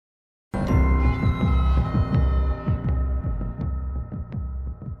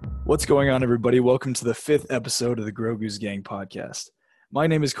What's going on, everybody? Welcome to the 5th episode of the Grogu's Gang podcast. My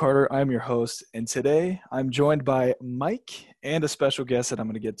name is Carter. I'm your host, and today I'm joined by Mike and a special guest that I'm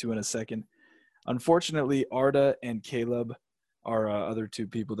going to get to in a second. Unfortunately, Arda and Caleb are other two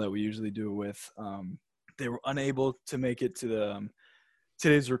people that we usually do it with. They were unable to make it to the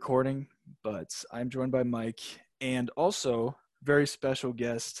today's recording, but I'm joined by Mike and also very special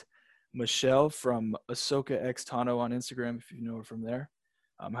guest, Michelle from Ahsoka X Tano on Instagram, if you know her from there.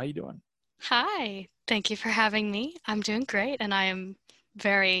 How you doing? Hi, thank you for having me. I'm doing great, and I'm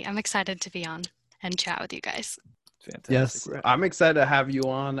excited to be on and chat with you guys. Fantastic. Yes, I'm excited to have you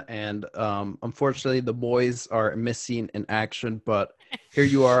on, and unfortunately the boys are missing in action, but here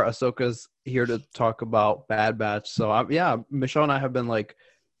you are. Ahsoka's here to talk about Bad Batch. So Michelle and I have been like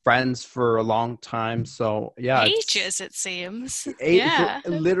friends for a long time. So yeah, ages it seems.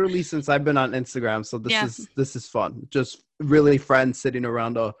 Literally since I've been on Instagram. So this is fun. Just really friends sitting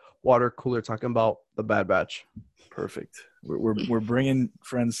around a water cooler talking about the Bad Batch. Perfect. We're bringing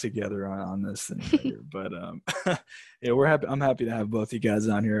friends together on this thing right here. But yeah, we're happy. I'm happy to have both you guys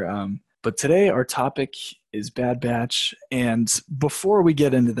on here. But today our topic is Bad Batch, and before we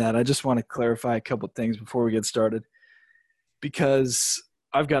get into that, I just want to clarify a couple things before we get started, because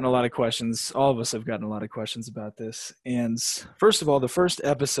I've gotten a lot of questions. All of us have gotten a lot of questions about this. And first of all, the first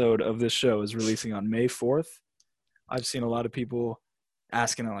episode of this show is releasing on May 4th. I've seen a lot of people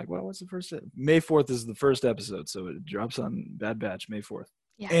asking, I'm like, well, what's the first? May 4th is the first episode, so it drops on Bad Batch May 4th.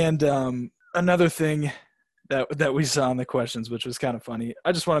 Yeah. And another thing that we saw in the questions, which was kind of funny,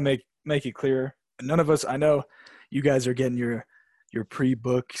 I just want to make it clear. None of us, I know you guys are getting your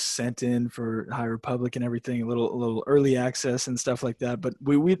pre-book sent in for High Republic and everything, a little early access and stuff like that. But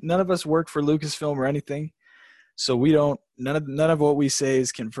we none of us work for Lucasfilm or anything, so we don't. None of what we say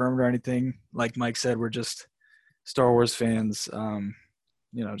is confirmed or anything. Like Mike said, we're just Star Wars fans.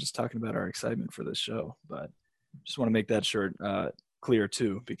 Just talking about our excitement for this show. But just want to make that clear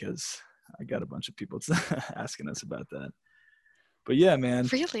too, because I got a bunch of people asking us about that. But yeah, man.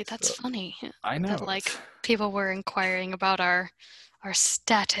 Really, that's funny. I know. That, people were inquiring about our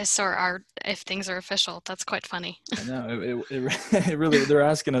status or if things are official. That's quite funny. I know. It really, they're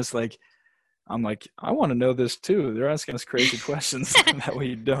asking us I'm like, I want to know this too. They're asking us crazy questions that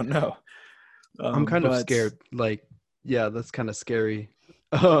we don't know. I'm kind of scared. That's kind of scary.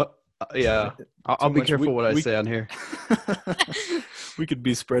 Yeah. I'll be careful what I say on here. We could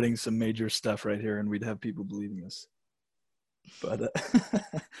be spreading some major stuff right here and we'd have people believing us. But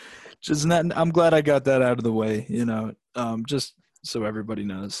I'm glad I got that out of the way, just so everybody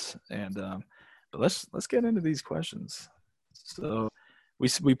knows. And but let's get into these questions. So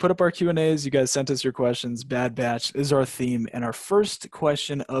we put up our Q&As. You guys sent us your questions. Bad Batch is our theme, and our first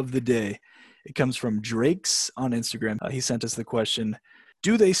question of the day, it comes from Drake's on Instagram. He sent us the question: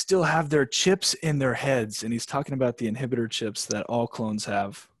 do they still have their chips in their heads? And he's talking about the inhibitor chips that all clones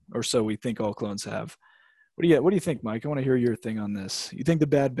have, or so we think all clones have. What do you think, Mike? I want to hear your thing on this. You think the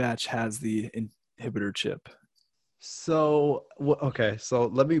Bad Batch has the inhibitor chip? So, okay. So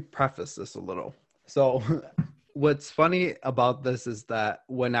let me preface this a little. So what's funny about this is that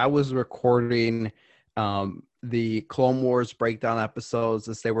when I was recording the Clone Wars breakdown episodes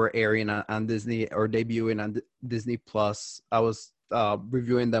as they were airing on Disney or debuting on Disney Plus, I was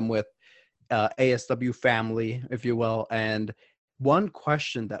reviewing them with ASW family, if you will, and one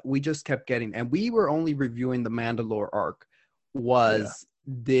question that we just kept getting, and we were only reviewing the Mandalore arc, was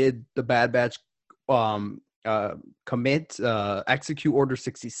did the Bad Batch execute Order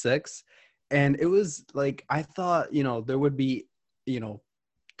 66? And it was like, I thought, there would be,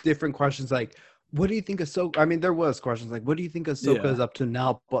 different questions like, what do you think Ahsoka? I mean, there was questions like, what do you think Ahsoka is up to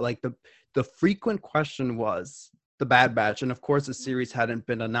now? But like the frequent question was the Bad Batch, and of course the series hadn't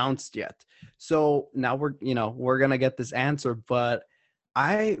been announced yet. So now we're gonna get this answer. But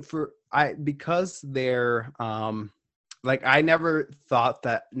because they're I never thought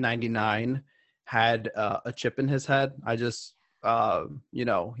that 99 had a chip in his head. I just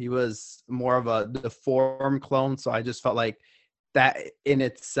he was more of a deformed clone, so I just felt like that in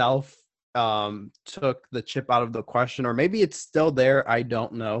itself took the chip out of the question, or maybe it's still there. I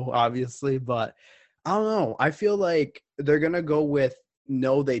don't know, obviously, but I don't know. I feel like they're gonna go with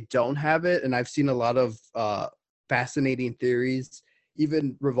no, they don't have it, and I've seen a lot of fascinating theories,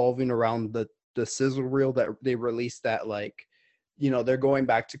 even revolving around the sizzle reel that they released. That they're going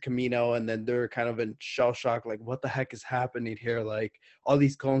back to Camino, and then they're kind of in shell shock, like what the heck is happening here? Like all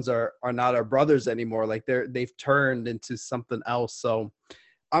these clones are not our brothers anymore. Like they've turned into something else. So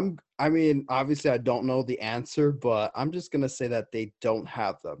obviously I don't know the answer, but I'm just going to say that they don't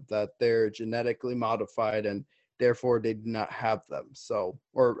have them, that they're genetically modified and therefore they do not have them. So,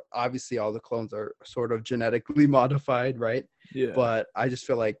 or obviously all the clones are sort of genetically modified, right? Yeah. But I just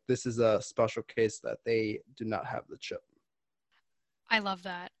feel like this is a special case that they do not have the chip. I love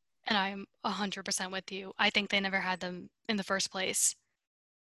that. And I'm 100% with you. I think they never had them in the first place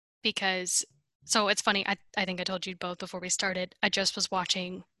because, so it's funny, I think I told you both before we started, I just was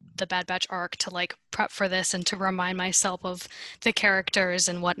watching the Bad Batch arc to like prep for this and to remind myself of the characters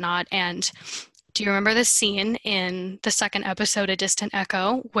and whatnot. And do you remember the scene in the second episode of Distant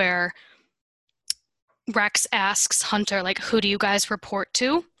Echo where Rex asks Hunter, like, who do you guys report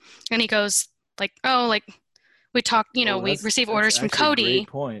to? And he goes, like, oh, like, we talk, you know, we receive orders from Cody. Great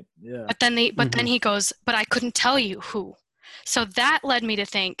point. Yeah. But then then he goes, but I couldn't tell you who. So that led me to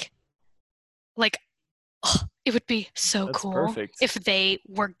think, like, oh, it would be so That's cool perfect. if they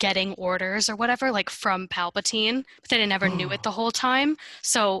were getting orders or whatever, like from Palpatine, but they never knew it the whole time.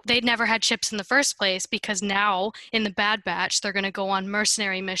 So they'd never had chips in the first place because now in the Bad Batch, they're going to go on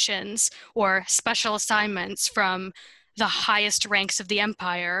mercenary missions or special assignments from the highest ranks of the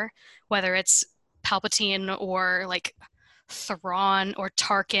Empire, whether it's Palpatine or like Thrawn or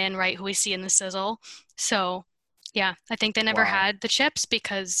Tarkin, right, who we see in the sizzle. So yeah, I think they never had the chips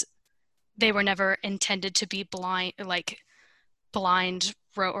because they were never intended to be blind or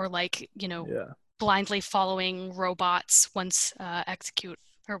like, you know, blindly following robots once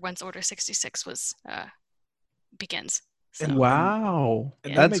once Order 66 was begins. So. And wow.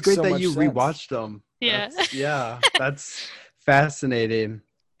 And that's great so that you sense. rewatched them. Yeah. That's fascinating.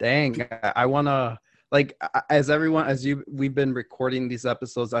 Dang. I want to, like, we've been recording these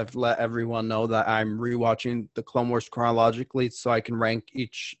episodes, I've let everyone know that I'm rewatching the Clone Wars chronologically so I can rank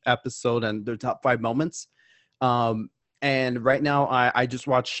each episode and their top 5 moments. And right now I just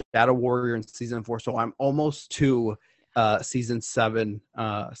watched Shadow Warrior in season 4, so I'm almost to season 7.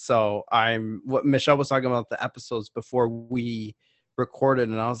 So what Michelle was talking about the episodes before we recorded,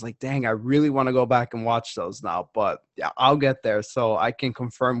 and I was like, dang, I really want to go back and watch those now, but yeah, I'll get there. So I can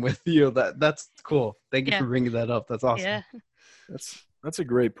confirm with you that's cool. Thank you for bringing that up. That's awesome. Yeah, that's a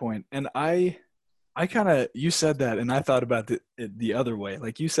great point. And I kind of, you said that and I thought about it the other way.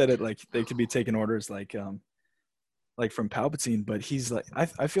 Like you said it, like they could be taking orders like from Palpatine, but he's like,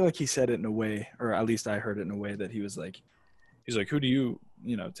 I feel like he said it in a way, or at least I heard it in a way that he's like, who do you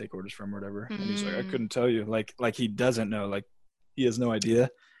take orders from or whatever? And he's like, I couldn't tell you. Like he doesn't know, like he has no idea.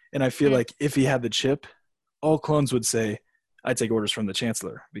 And I feel like if he had the chip, all clones would say, I take orders from the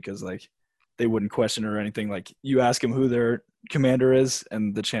Chancellor, because like they wouldn't question it or anything. Like you ask him who their commander is,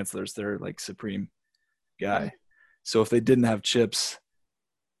 and the Chancellor's their like supreme guy. So if they didn't have chips,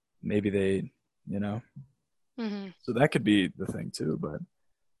 maybe they, so that could be the thing too. But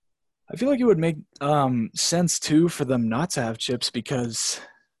I feel like it would make sense too for them not to have chips, because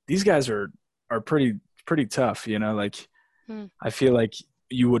these guys are pretty tough, like I feel like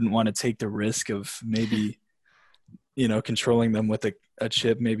you wouldn't want to take the risk of maybe controlling them with a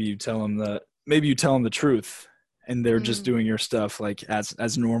chip. Maybe you tell them the truth and they're just doing your stuff like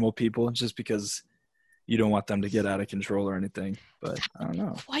as normal people, just because you don't want them to get out of control or anything. But I don't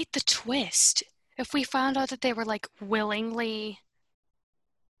know. Quite the twist if we found out that they were like willingly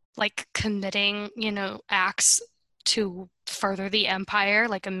like committing, acts to further the Empire,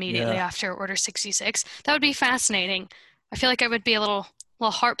 like immediately after Order 66. That would be fascinating. I feel like I would be a little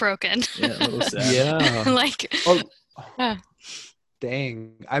heartbroken. Yeah, a little sad. Yeah. Like,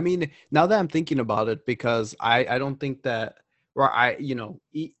 dang. I mean, now that I'm thinking about it, because I don't think that,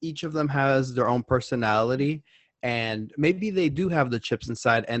 each of them has their own personality, and maybe they do have the chips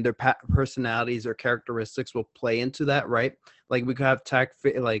inside, and their personalities or characteristics will play into that, right? Like we could have Tech,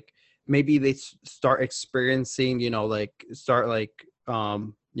 like maybe they start experiencing,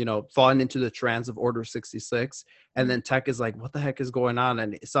 falling into the trance of Order 66, and then Tech is like, what the heck is going on?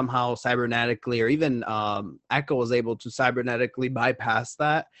 And somehow cybernetically, or even Echo was able to cybernetically bypass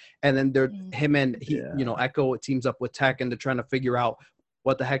that, and then Echo teams up with Tech, and they're trying to figure out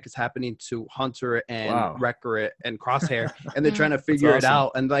what the heck is happening to Hunter and Wrecker and Crosshair, and they're trying to figure it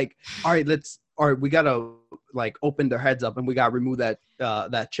out, and like, all right, we gotta like open their heads up, and we gotta remove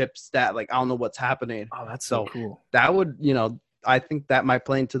that chip stat. Like, I don't know what's happening. Oh, that's so cool. That would, I think that might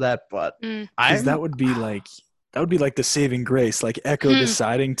play into that, but that would be like the saving grace. Like Echo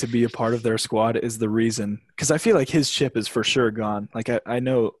deciding to be a part of their squad is the reason, because I feel like his chip is for sure gone. Like I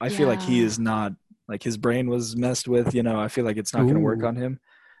feel like he is not, like his brain was messed with. I feel like it's not going to work on him.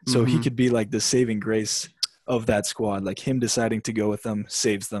 So he could be like the saving grace of that squad. Like him deciding to go with them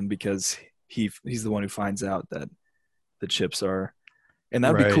saves them, because he's the one who finds out that the chips are, and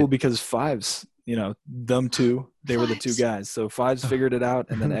that'd be cool, because Fives, them two, they were the two What? guys. So Fives figured it out,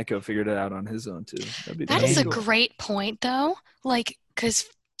 and then Echo figured it out on his own too. That'd be That that'd is be a cool. great point, though. Like, because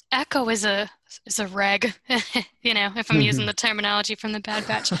Echo is a reg, if I'm using the terminology from the Bad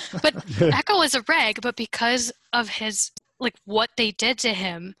Batch. But Echo is a reg, but because of his what they did to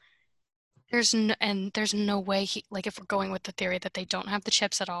him, there's no way he if we're going with the theory that they don't have the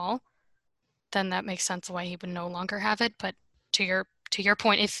chips at all, then that makes sense why he would no longer have it. But to your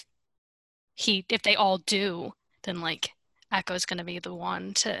point, if they all do, then Echo's gonna be the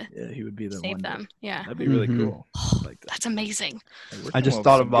one to he would be the save one. them. Yeah. That'd be really cool. I like that. That's amazing. Hey, we're I coming just up with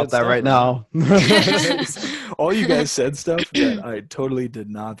thought some about good that stuff right now. All you guys said stuff that I totally did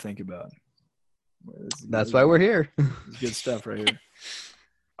not think about. That's why we're here. It's good stuff right here.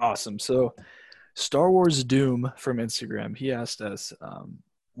 Awesome. So Star Wars Doom from Instagram, he asked us,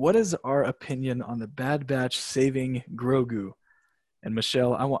 what is our opinion on the Bad Batch saving Grogu? And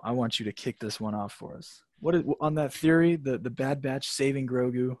Michelle, I want you to kick this one off for us. What is on that theory, the Bad Batch saving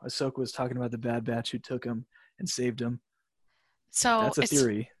Grogu? Ahsoka was talking about the Bad Batch who took him and saved him. So That's a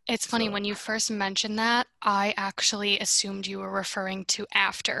theory. It's funny, when you first mentioned that, I actually assumed you were referring to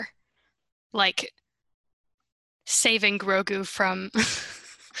after. Saving Grogu from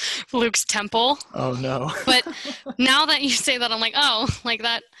Luke's temple. Oh no. But now that you say that, I'm like, oh,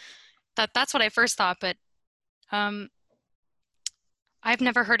 that's what I first thought, but I've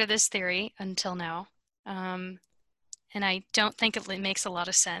never heard of this theory until now. And I don't think it makes a lot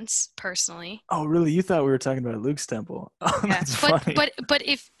of sense, personally. Oh, really? You thought we were talking about Luke's temple? Oh, Yeah. that's funny. But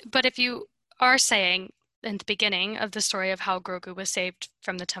if you are saying in the beginning of the story of how Grogu was saved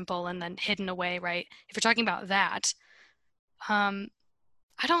from the temple and then hidden away, right? If you're talking about that, I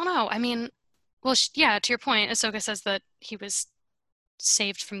don't know. I mean, well, yeah, to your point, Ahsoka says that he was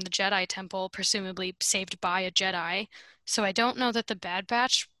saved from the Jedi temple, presumably saved by a Jedi. So I don't know that the Bad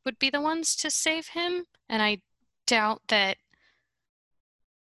Batch would be the ones to save him, and I doubt that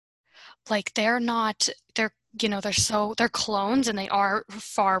they're clones and they are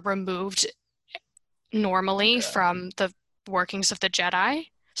far removed normally from the workings of the Jedi.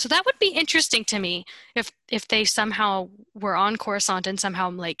 So that would be interesting to me if they somehow were on Coruscant and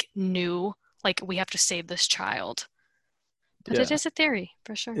somehow knew we have to save this child. But it is a theory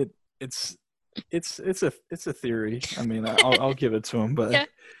for sure. It's a theory. I mean, I'll give it to him, but yeah.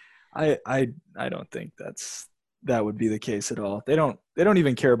 I don't think that would be the case at all. They don't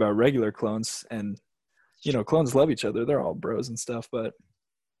even care about regular clones, and clones love each other. They're all bros and stuff, but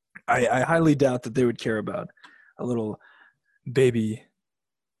I highly doubt that they would care about a little baby.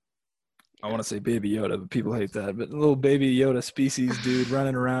 I want to say baby Yoda, but people hate that. But a little baby Yoda species dude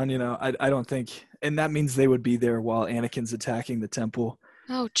running around, I don't think, and that means they would be there while Anakin's attacking the temple.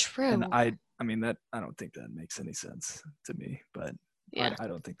 Oh, true. And I don't think that makes any sense to me, but yeah. I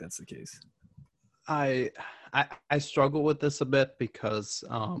don't think that's the case. I struggle with this a bit because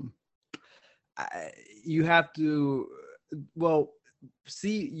you have to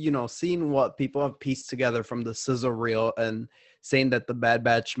seeing what people have pieced together from the sizzle reel and saying that the Bad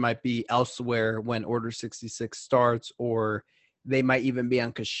Batch might be elsewhere when Order 66 starts, or they might even be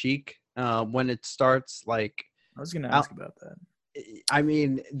on Kashyyyk when it starts. I was going to ask about that. I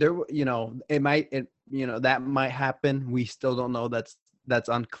mean, that might happen. We still don't know. That's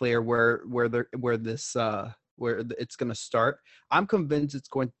unclear where it's going to start. I'm convinced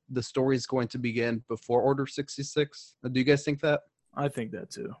the story is going to begin before Order 66. Do you guys think that? I think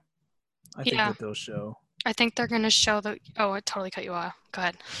that too. I think that they'll show. I think they're going to show oh, I totally cut you off. Go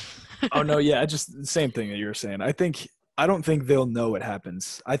ahead. Oh no, yeah, just the same thing that you were saying. I don't think they'll know what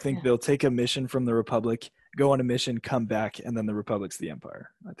happens. I think they'll take a mission from the Republic, go on a mission, come back, and then the Republic's the Empire.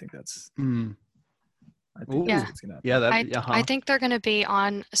 I think that's I think that's what's gonna happen. Yeah, I think they're gonna be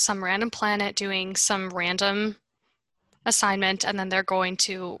on some random planet doing some random assignment, and then they're going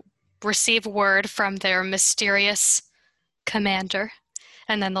to receive word from their mysterious commander,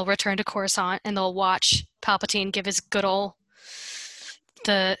 and then they'll return to Coruscant and they'll watch Palpatine give his good old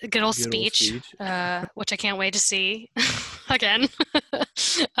speech. Which I can't wait to see again.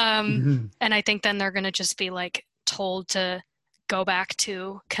 And I think then they're gonna just be told to go back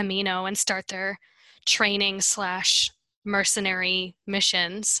to Kamino and start their training / mercenary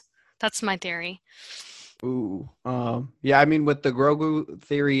missions. That's my theory. Ooh. Yeah, I mean, with the Grogu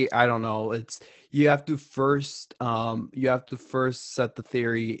theory, I don't know. You have to first set the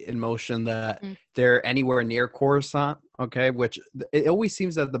theory in motion that they're anywhere near Coruscant, okay? Which it always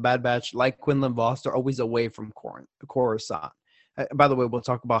seems that the Bad Batch, like Quinlan Vos, are always away from Coruscant. By the way, we'll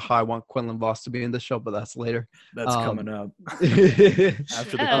talk about how I want Quinlan Vos to be in the show, but that's later. That's coming up after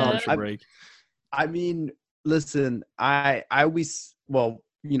the commercial break. I mean, listen,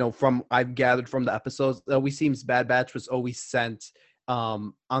 from I've gathered from the episodes, it always seems Bad Batch was always sent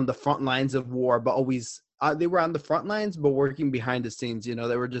on the front lines of war, but always they were on the front lines, but working behind the scenes. They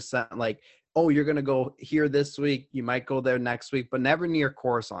were just sent like, oh, you're gonna go here this week, you might go there next week, but never near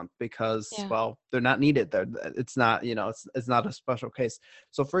Coruscant because, Yeah. well, they're not needed there. It's not, it's not a special case.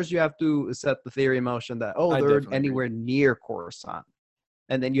 So first you have to set the theory in motion that, oh, I they're definitely anywhere near Coruscant,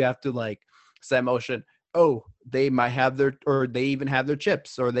 and then you have to like set in motion, oh, they might have or they even have their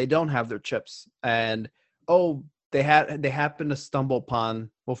chips, or they don't have their chips, and oh, they happen to stumble upon.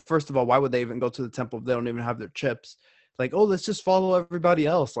 Well, first of all, why would they even go to the temple if they don't even have their chips? Like, oh, let's just follow everybody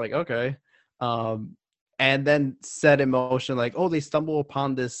else. Like, okay, and then set in motion like, oh, they stumble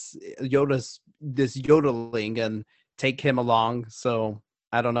upon this yodeling and take him along. So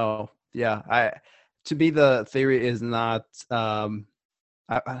I don't know. Yeah, to me the theory is not.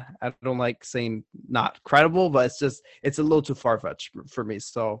 I don't like saying not credible, but it's a little too far-fetched for me,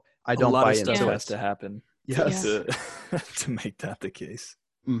 so I A don't lot buy of into stuff it. has to happen Yes. to make that the case.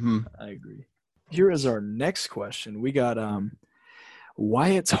 Mm-hmm. I agree. Here is our next question. We got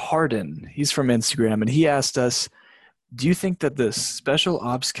Wyatt Harden. He's from Instagram, and he asked us, do you think that the special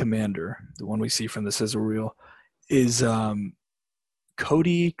ops commander, the one we see from the sizzle reel, is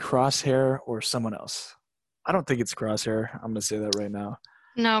Cody, Crosshair, or someone else? I don't think it's Crosshair. I'm going to say that right now.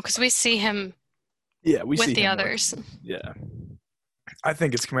 No, because we see him Yeah, we with see the him others. Yeah. I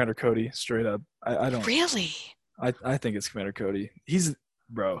think it's Commander Cody, straight up. I don't Really? I think it's Commander Cody. He's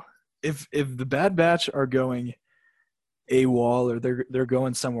bro. If the Bad Batch are going AWOL, or they're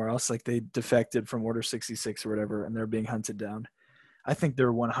going somewhere else, like they defected from Order 66 or whatever, and they're being hunted down, I think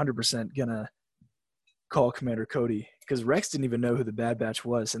they're 100% gonna call Commander Cody, because Rex didn't even know who the Bad Batch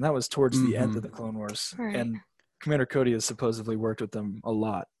was, and that was towards the end of the Clone Wars. Right. And Commander Cody has supposedly worked with them a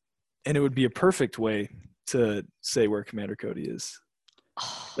lot, and it would be a perfect way to say where Commander Cody is.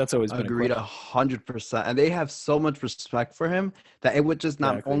 That's always been agreed 100%, and they have so much respect for him that it would just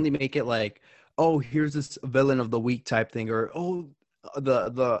not only make it like, oh, here's this villain of the week type thing, or oh,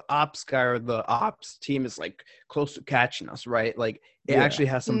 the ops guy or the ops team is like close to catching us, right? Like it actually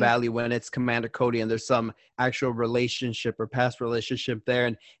has some value when it's Commander Cody and there's some actual relationship or past relationship there.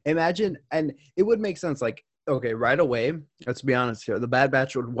 And imagine, and it would make sense, like, okay, right away, let's be honest here, the Bad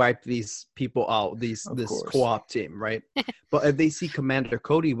Batch would wipe these people out, this co-op team, right? But if they see Commander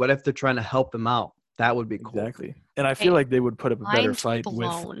Cody, what if they're trying to help him out? That would be cool. Exactly. And I feel like they would put up a better fight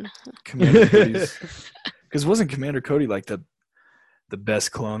with Commander Cody's, because wasn't Commander Cody like the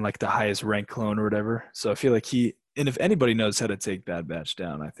best clone, like the highest ranked clone or whatever? So I feel like and if anybody knows how to take Bad Batch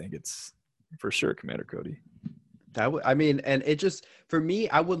down, I think it's for sure Commander Cody. And it just, for me,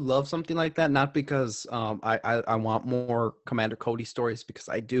 I would love something like that, not because I want more Commander Cody stories, because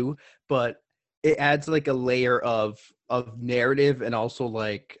I do, but it adds like a layer of narrative, and also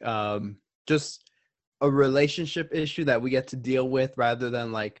like just a relationship issue that we get to deal with, rather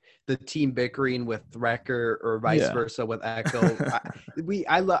than like the team bickering with Wrecker or vice versa with Echo.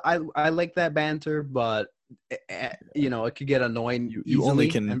 I like that banter, but it could get annoying. You only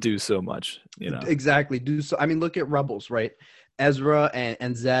can do so much, Exactly. I mean, look at Rebels, right? Ezra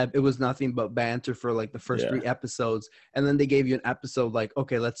and Zeb, it was nothing but banter for like the first 3 episodes, and then they gave you an episode like,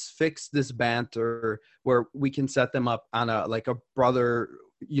 okay, let's fix this banter where we can set them up on a brother,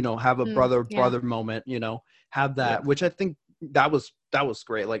 have a brother moment, have that, which I think that was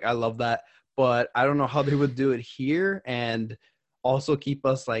great. Like, I love that, but I don't know how they would do it here and also keep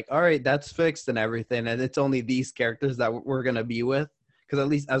us like, all right, that's fixed and everything, and it's only these characters that we're gonna be with. Because at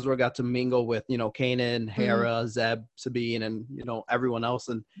least Ezra got to mingle with, Kanan, Hera, Zeb, Sabine, and, everyone else.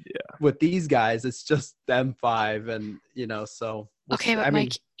 And with these guys, it's just them 5. And, so. Okay, but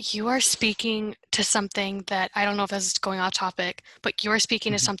Mike, you are speaking to something that, I don't know if this is going off topic, but you are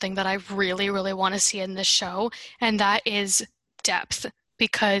speaking to something that I really, really want to see in this show. And that is depth.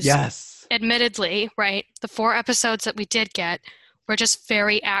 Because admittedly, right, the 4 episodes that we did get were just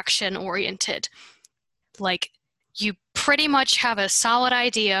very action oriented. Like, you pretty much have a solid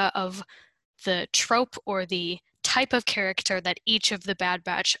idea of the trope or the type of character that each of the Bad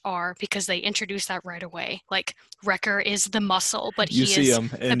Batch are, because they introduce that right away. Like, Wrecker is the muscle, but he is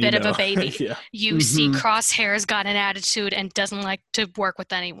a bit of a baby. You see Crosshair's got an attitude and doesn't like to work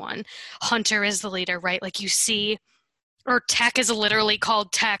with anyone. Hunter is the leader, right? Like, you see, or Tech is literally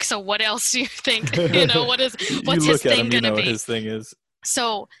called Tech, so what else do you think? What's his thing going to be? What his thing is.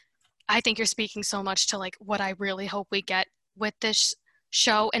 So I think you're speaking so much to like what I really hope we get with this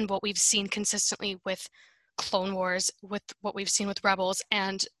show, and what we've seen consistently with Clone Wars, with what we've seen with Rebels,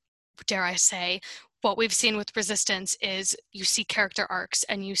 and dare I say, what we've seen with Resistance, is you see character arcs,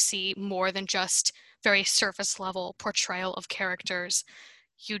 and you see more than just very surface level portrayal of characters.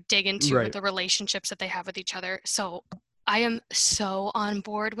 you dig into Right. the relationships that they have with each other. So I am so on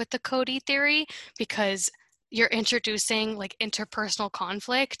board with the Cody theory because you're introducing like interpersonal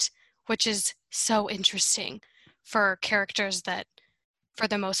conflict, which is so interesting for characters that, for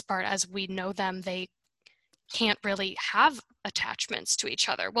the most part, as we know them, they can't really have attachments to each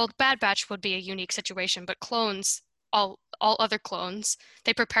other. Well, Bad Batch would be a unique situation, but clones, all other clones,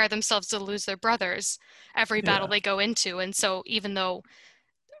 they prepare themselves to lose their brothers every battle Yeah. they go into. And so even though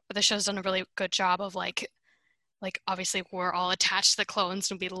the show's done a really good job of like obviously we're all attached to the clones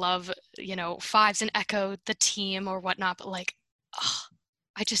and we love, Fives and Echo, the team or whatnot, but like, oh,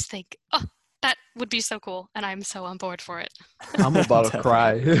 I just think, oh, that would be so cool, and I'm so on board for it. I'm about to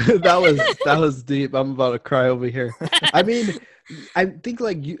cry. that was deep. I'm about to cry over here. I mean, I think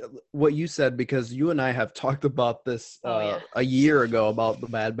like what you said, because you and I have talked about this a year ago about the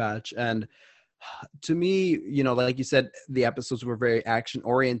Bad Batch, and to me, like you said, the episodes were very action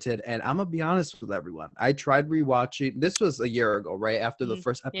oriented, and I'm gonna be honest with everyone. I tried rewatching. This was a year ago, right after the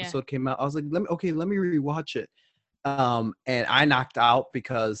first episode came out. I was like, let me rewatch it. And I knocked out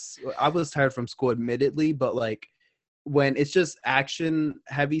because I was tired from school, admittedly, but like when it's just action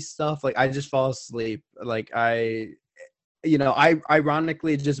heavy stuff, like I just fall asleep. Like I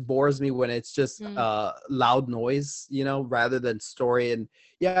ironically, it just bores me when it's just loud noise, rather than story. And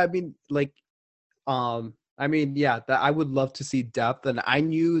yeah, I mean, like, that I would love to see depth, and I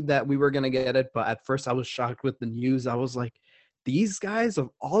knew that we were gonna get it, but at first I was shocked with the news. I was like, these guys, of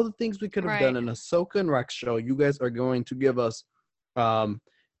all the things we could have done in a Ahsoka and Rex show, you guys are going to give us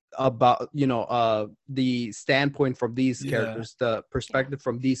about the standpoint from these characters, the perspective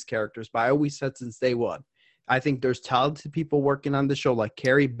from these characters. But I always said since day one, I think there's talented people working on the show, like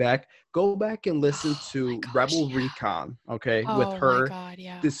Carrie Beck. Go back and listen to Rebel Recon, okay, with her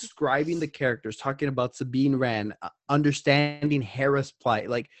describing the characters, talking about Sabine Wren, understanding Hera's plight.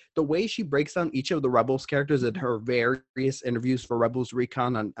 Like the way she breaks down each of the Rebels characters in her various interviews for Rebels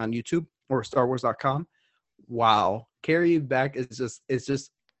Recon on YouTube or StarWars.com. Wow, Carrie Beck is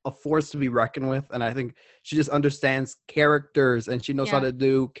just a force to be reckoned with, and I think she just understands characters, and she knows how to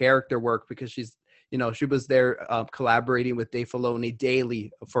do character work because she's, she was there collaborating with Dave Filoni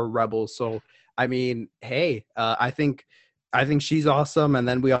daily for Rebels. So I mean, hey, I think she's awesome. And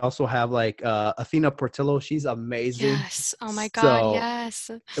then we also have like Athena Portillo. She's amazing. Yes. Oh my God.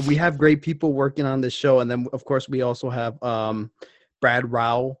 Yes. We have great people working on this show, and then of course we also have Brad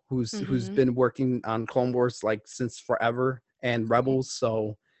Rao, who's been working on Clone Wars like since forever, and Rebels.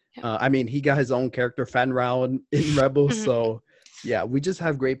 So I mean, he got his own character, Fan Rao, in Rebels. So yeah, we just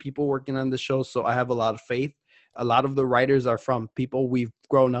have great people working on the show. So I have a lot of faith. A lot of the writers are from people we've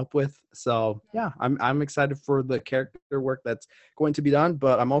grown up with. So yeah, I'm excited for the character work that's going to be done,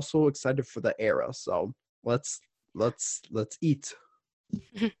 but I'm also excited for the era. So let's eat.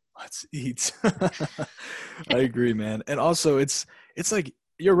 Let's eat. I agree, man. And also it's like,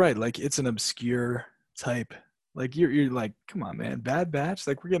 you're right. Like it's an obscure type. Like you're like, come on, man, Bad Batch.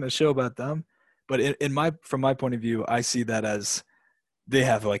 Like we're getting a show about them. But from my point of view, I see that as they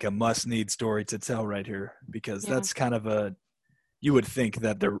have like a must-need story to tell right here, because that's kind of you would think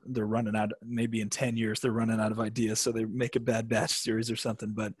that they're running out, maybe in 10 years they're running out of ideas, so they make a Bad Batch series or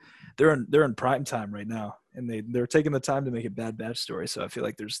something. But they're in prime time right now, and they're taking the time to make a Bad Batch story. So I feel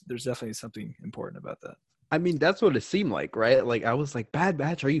like there's definitely something important about that. I mean, that's what it seemed like, right? Like I was like, Bad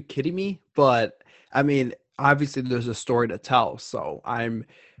Batch, are you kidding me? But I mean, obviously there's a story to tell, so I'm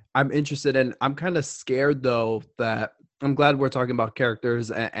interested, and I'm kind of scared though that I'm glad we're talking about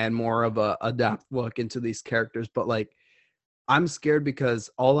characters and more of a depth look into these characters. But like, I'm scared because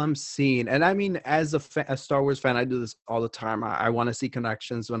all I'm seeing, and I mean, as a Star Wars fan, I do this all the time. I want to see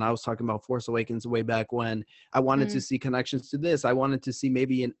connections. When I was talking about Force Awakens way back when, I wanted to see connections to this. I wanted to see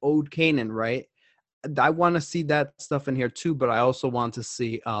maybe an Ode Kanan, right? I want to see that stuff in here too, but I also want to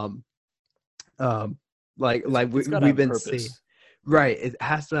see we've been seeing. Right. It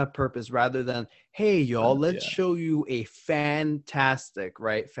has to have purpose rather than, hey, y'all, let's show you a fantastic,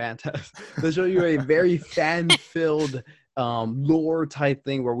 right? Let's show you a very fan-filled lore type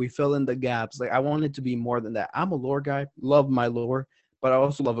thing where we fill in the gaps. Like I want it to be more than that. I'm a lore guy, love my lore, but I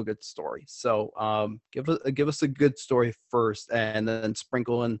also love a good story. So give us a good story first, and then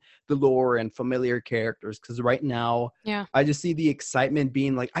sprinkle in the lore and familiar characters. Because right now, I just see the excitement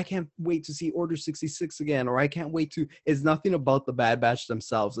being like, I can't wait to see Order 66 again, or I can't wait to. It's nothing about the Bad Batch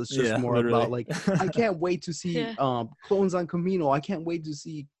themselves. It's just more about like, I can't wait to see clones on Kamino. I can't wait to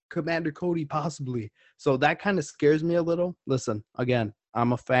see Commander Cody possibly. So that kind of scares me a little. Listen, again,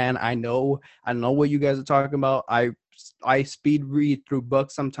 I'm a fan. I know what you guys are talking about. I speed read through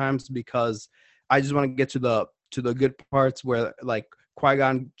books sometimes because I just want to get to the good parts where like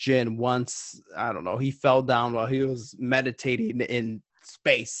Qui-Gon Jinn once, I don't know, he fell down while he was meditating in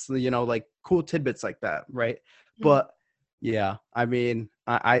space, like cool tidbits like that, right? But yeah, I mean,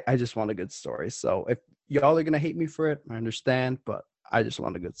 I just want a good story. So if y'all are gonna hate me for it, I understand, but I just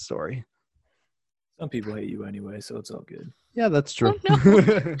want a good story. Some people hate you anyway, so it's all good. Yeah, that's true. Oh,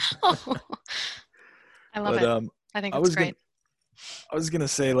 no. Oh, I love But it. I think it's great. I was gonna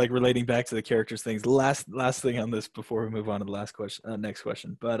say, like, relating back to the characters things. Last thing on this before we move on to the last question, next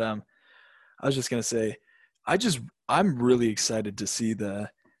question. But I was just gonna say, I'm really excited to see the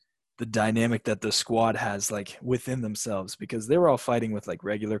dynamic that the squad has, like, within themselves, because they were all fighting with like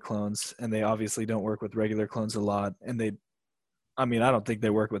regular clones, and they obviously don't work with regular clones a lot, and I don't think they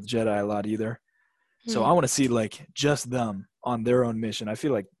work with Jedi a lot either. So I want to see like just them on their own mission. I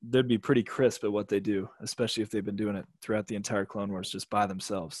feel like they'd be pretty crisp at what they do, especially if they've been doing it throughout the entire Clone Wars just by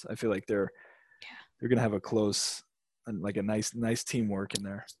themselves. I feel like they're gonna have a close and like a nice teamwork in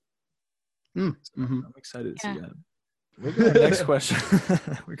there. So I'm excited to see that. We're going next question.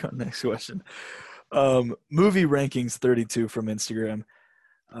 We're going next question. Movie rankings 32 from Instagram.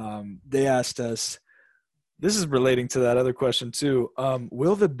 They asked us. This is relating to that other question too.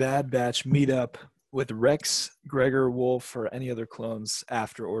 Will the Bad Batch meet up with Rex, Gregor, Wolf, or any other clones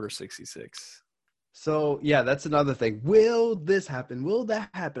after Order 66? So yeah, that's another thing. Will this happen? Will that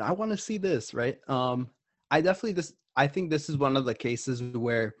happen? I want to see this, right? I think this is one of the cases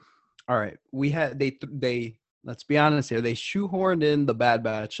where, all right, they let's be honest here, they shoehorned in the Bad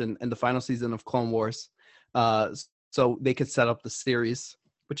Batch in the final season of Clone Wars, so they could set up the series,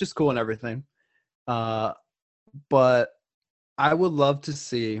 which is cool and everything. But I would love to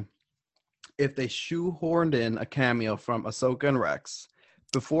see if they shoehorned in a cameo from Ahsoka and Rex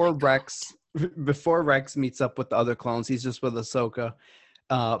before Rex meets up with the other clones. He's just with Ahsoka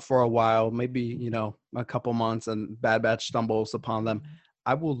for a while, maybe a couple months, and Bad Batch stumbles upon them.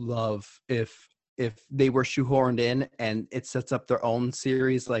 I would love if they were shoehorned in and it sets up their own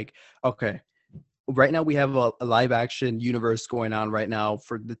series. Like, okay, right now we have a live action universe going on right now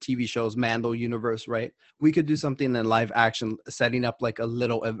for the TV shows, Mando universe, right? We could do something in live action, setting up like a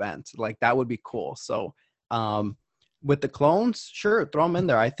little event. Like that would be cool. So with the clones, sure, throw them in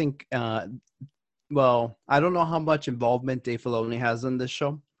there. I think, well, I don't know how much involvement Dave Filoni has in this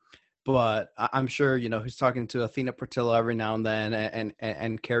show, but I'm sure, he's talking to Athena Portillo every now and then,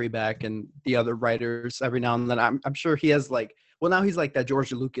 and Carrie Beck and the other writers every now and then. I'm sure he has like, well, now he's like that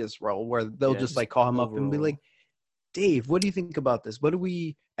George Lucas role where they'll just like call him up and be like, Dave, what do you think about this?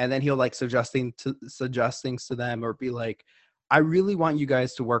 And then he'll like suggest things to them, or be like, I really want you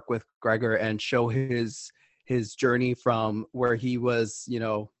guys to work with Gregor and show his journey from where he was,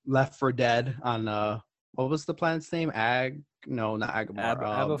 left for dead on what was the planet's name? No, not Agamar.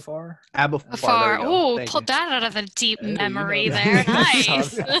 Abafar? Abafar. Oh, pulled that out of a deep memory there.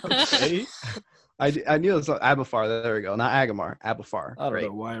 Nice. I knew it was Abafar. There we go. Not Agamar. Abafar. I don't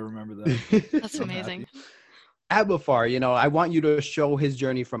know why I rember that. That's amazing. Abafar, I want you to show his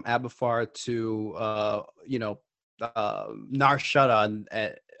journey from Abafar to, Nar Shaddaa,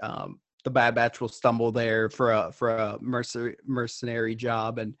 and the Bad Batch will stumble there for a mercenary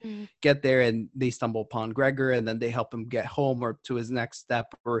job and get there, and they stumble upon Gregor, and then they help him get home or to his next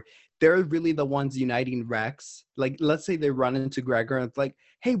step. Or they're really the ones uniting Rex. Like, let's say they run into Gregor and it's like,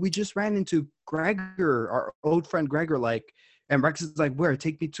 hey, we just ran into Gregor, our old friend Gregor, and Rex is like, where?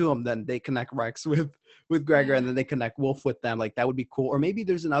 Take me to him. Then they connect Rex with Gregor, and then they connect Wolf with them. Like, that would be cool. Or maybe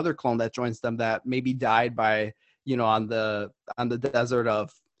there's another clone that joins them that maybe died by, on the desert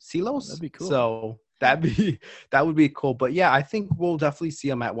of Silos. That'd be cool. So that would be cool. But yeah, I think we'll definitely see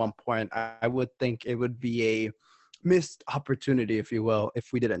them at one point. I would think it would be a missed opportunity, if you will,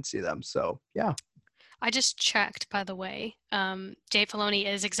 if we didn't see them. So yeah. I just checked, by the way. Dave Filoni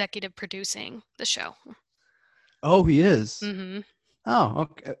is executive producing the show. Oh, he is. Mm-hmm. Oh,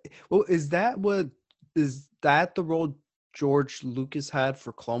 okay. Well, is that the role George Lucas had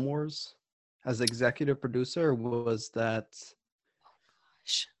for Clone Wars as executive producer, or was that?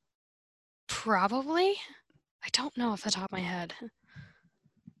 Probably. I don't know off the top of my head.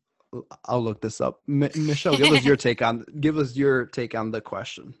 I'll look this up. Michelle, give us your take on the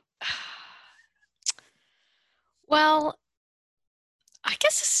question. Well, I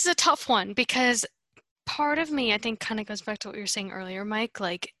guess this is a tough one, because part of me, I think, kind of goes back to what you were saying earlier, Mike.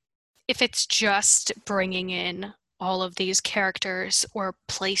 Like, if it's just bringing in all of these characters or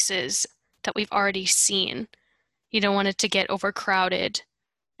places that we've already seen, you don't want it to get overcrowded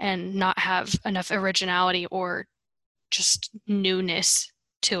and not have enough originality or just newness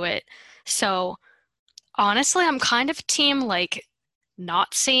to it. So honestly, I'm kind of team like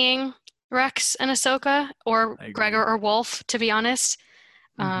not seeing Rex and Ahsoka, or I agree. Gregor or Wolf, to be honest.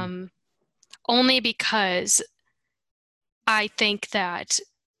 Only because I think that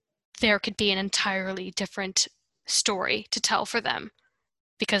there could be an entirely different story to tell for them.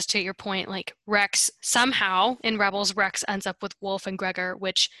 Because to your point, like Rex, somehow in Rebels, Rex ends up with Wolf and Gregor,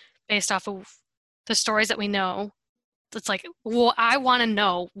 which based off of the stories that we know, it's like, well, I want to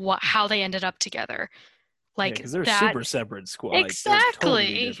know how they ended up together. Like because they're that. super separate squad. Like, they're Exactly.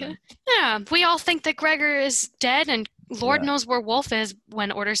 totally different. Yeah, we all think that Gregor is dead, and Lord Yeah. knows where Wolf is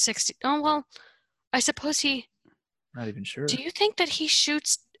when Order 60. Oh, well, I suppose he. Not even sure. Do you think that he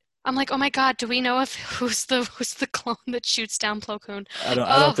shoots? I'm like, oh my God, do we know if who's the clone that shoots down Plo Koon? I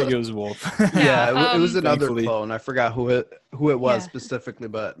don't think it was Wolf. Yeah, it was another Thankfully. clone. I forgot who it was Yeah. specifically,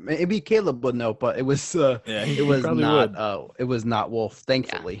 but maybe Caleb would know. But it was Yeah, it was probably not would. it was not Wolf.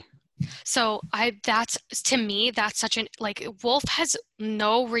 Thankfully. So that's to me, that's such an like Wolf has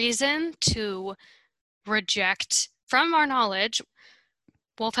no reason to reject, from our knowledge,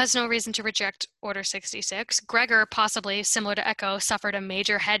 Wolf has no reason to reject Order 66. Gregor, possibly similar to Echo, suffered a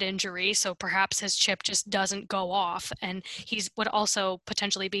major head injury, so perhaps his chip just doesn't go off, and he would also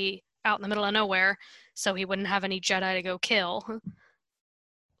potentially be out in the middle of nowhere, so he wouldn't have any Jedi to go kill,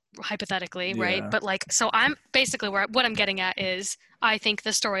 hypothetically, right? Yeah. But like, so I'm basically what I'm getting at is I think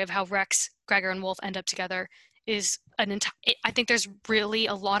the story of how Rex, Gregor, and Wolf end up together is I think there's really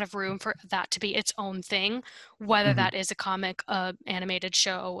a lot of room for that to be its own thing, whether that is a comic, a animated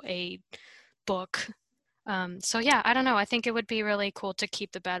show, a book. So yeah, I don't know. I think it would be really cool to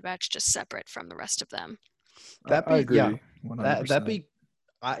keep the Bad Batch just separate from the rest of them. I agree. Yeah, 100%. that'd be.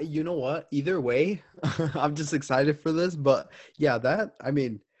 You know what? Either way, I'm just excited for this. But yeah, I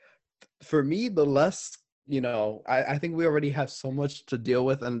mean, for me, the less, I think we already have so much to deal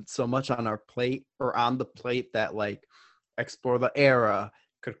with and so much on our plate or on the plate that like explore the era.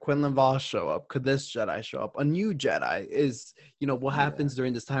 Could Quinlan Voss show up? Could this Jedi show up? A new Jedi is, what happens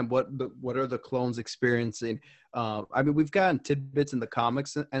during this time? What are the clones experiencing? I mean, we've gotten tidbits in the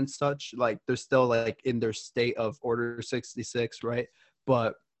comics and such. Like they're still like in their state of Order 66, right?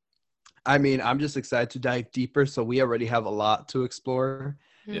 But I mean, I'm just excited to dive deeper. So we already have a lot to explore.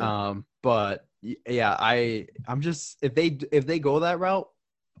 Yeah. But yeah, I'm just if they go that route,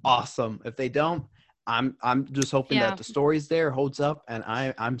 awesome. If they don't, I'm just hoping that the story's there, holds up, and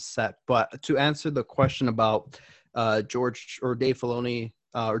I'm set. But to answer the question about George or Dave Filoni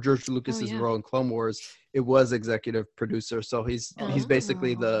or George Lucas's role in Clone Wars, it was executive producer, so he's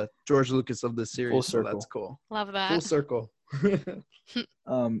basically the George Lucas of the series. Full circle. So that's cool. Love that. Full circle.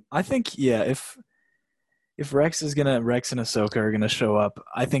 I think if Rex and Ahsoka are gonna show up,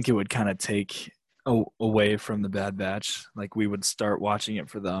 I think it would kind of take away from the Bad Batch. Like we would start watching it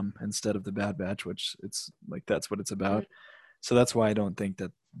for them instead of the Bad Batch, which it's like that's what it's about. So that's why I don't think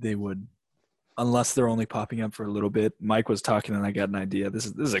that they would, unless they're only popping up for a little bit. Mike was talking and I got an idea. This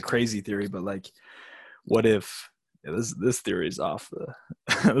is a crazy theory, but like, what if this theory is off the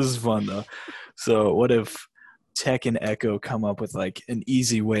this is fun though. So what if Tech and Echo come up with like an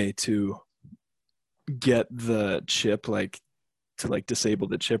easy way to get the chip, like to like disable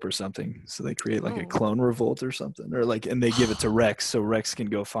the chip or something, so they create like a clone revolt or something, or like, and they give it to Rex so Rex can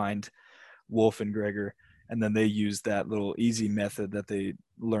go find Wolf and Gregor, and then they use that little easy method that they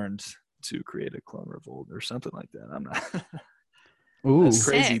learned to create a clone revolt or something like that. I'm not Ooh, that's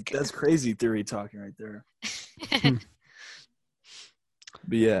crazy. Sick. That's crazy theory talking right there.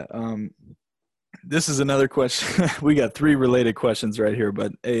 But yeah, this is another question. We got 3 related questions right here,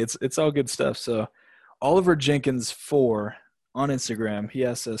 but hey, it's all good stuff. So Oliver Jenkins 4 on Instagram, he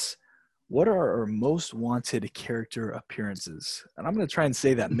asks us, what are our most wanted character appearances? And I'm going to try and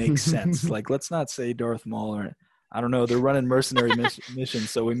say that makes sense. Like, let's not say Darth Maul, or I don't know, they're running mercenary missions,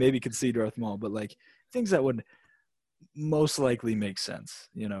 so we maybe could see Darth Maul, but like things that would most likely make sense.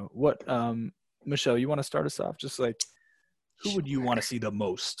 What, Michelle, you want to start us off? Just like, who would you want to see the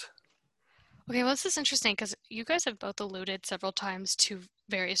most? Okay, well, this is interesting because you guys have both alluded several times to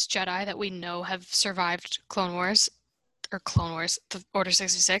various Jedi that we know have survived Clone Wars, the Order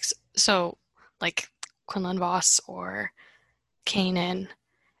 66. So, like Quinlan Voss or Kanan.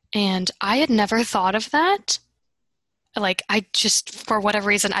 And I had never thought of that. Like, I just, for whatever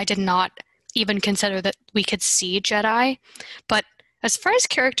reason, I did not even consider that we could see Jedi. But as far as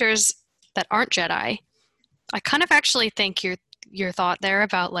characters that aren't Jedi, I kind of actually think your thought there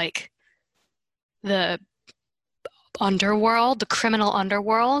about, like, the underworld, the criminal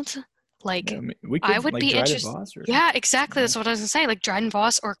underworld, like, we could, I would like, be interested. Yeah, exactly. That's what I was gonna say. Like Dryden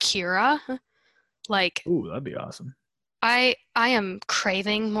Voss or Kira. Like, ooh, that'd be awesome. I am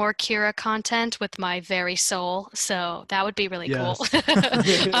craving more Kira content with my very soul, so that would be really cool.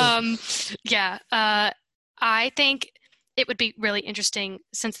 Yes. Um, yeah, I think it would be really interesting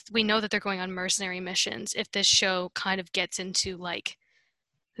since we know that they're going on mercenary missions, if this show kind of gets into like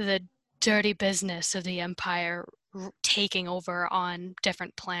the dirty business of the Empire taking over on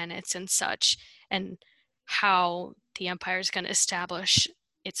different planets and such, and how the Empire is going to establish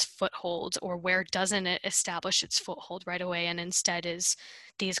its foothold, or where doesn't it establish its foothold right away, and instead is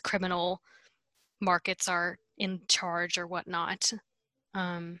these criminal markets are in charge or whatnot.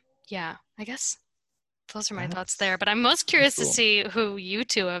 Um, yeah, I guess those are my thoughts there. But I'm most curious to Cool. see who you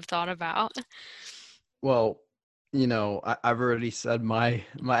two have thought about. Well, I've already said my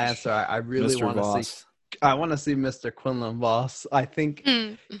answer. I really Mr. want to see. Voss. I want to see Mr. Quinlan Voss. I think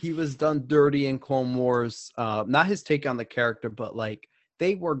Hmm. he was done dirty in Clone Wars. Not his take on the character, but like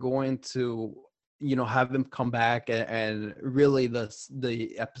they were going to, have him come back, and really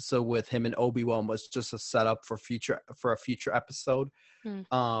the episode with him and Obi-Wan was just a setup for a future episode, Hmm.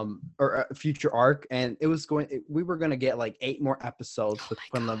 or a future arc, and we were going to get like 8 more episodes Oh with my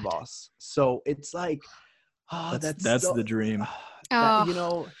Quinlan God. Voss. So it's like, oh, That's so the dream. that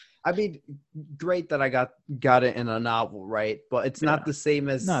Oh, I mean, great that I got it in a novel, right? But it's not Yeah, the same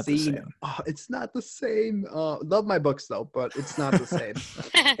as not the seeing. same. Oh, it's not the same. Love my books though, but it's not the same.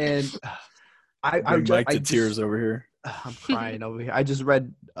 And Bring Mike to tears over here. I'm crying over here. I just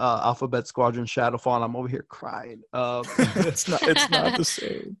read Alphabet Squadron Shadowfall, and I'm over here crying. It's not the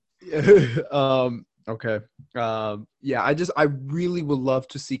same. Okay. Yeah, I really would love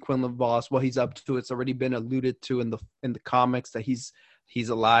to see Quinlan Voss, what he's up to. It's already been alluded to in the comics that he's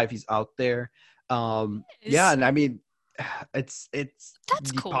alive, he's out there. Yeah, and I mean, it's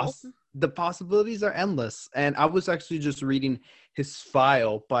That's cool. the possibilities are endless. And I was actually just reading his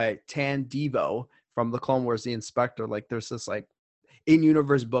file by Tan Devo from the Clone Wars, the Inspector. Like, there's this like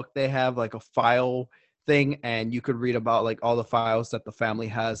in-universe book they have, like a file thing, and you could read about like all the files that the family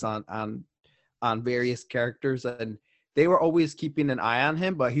has on various characters, and they were always keeping an eye on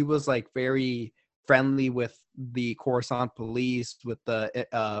him, but he was like very friendly with the Coruscant police, with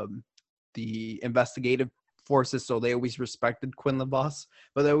the investigative forces, so they always respected Quinlan Voss,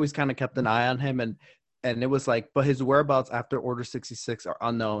 but they always kind of kept an eye on him, and it was like, but his whereabouts after Order 66 are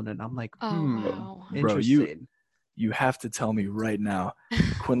unknown, and I'm like, Oh, wow. Bro, interesting. you have to tell me right now,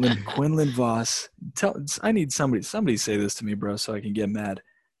 Quinlan Voss. I need somebody say this to me, bro, so I can get mad.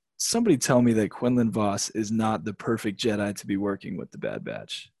 Somebody tell me that Quinlan Voss is not the perfect Jedi to be working with the Bad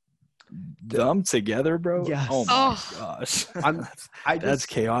Batch. Them together, bro. Yes. Oh my gosh. That's Just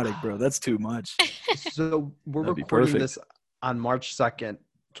chaotic, bro. That's too much. So we're That'd be recording perfect. this on March 2nd,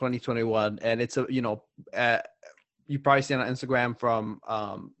 2021, and it's you probably see on Instagram from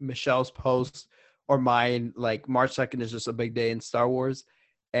Michelle's post or mine. Like, March 2nd is just a big day in Star Wars,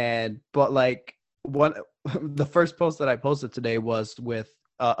 but like the first post that I posted today was with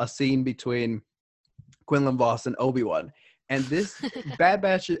a scene between Quinlan Voss and Obi-Wan. And this Bad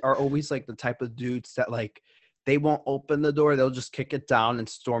Batch are always like the type of dudes that like they won't open the door, they'll just kick it down and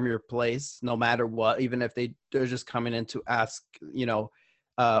storm your place no matter what, even if they're just coming in to ask, for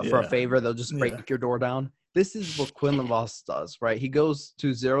a Yeah. favor, they'll just break your door down. This is what Quinlan Voss does, right? He goes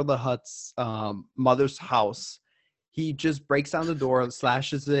to Zero the Hutt's mother's house. He just breaks down the door,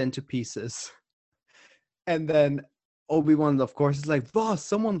 slashes it into pieces. And then Obi-Wan, of course, is like, Voss,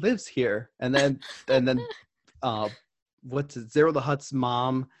 someone lives here. And then what's it? Zero the Hutt's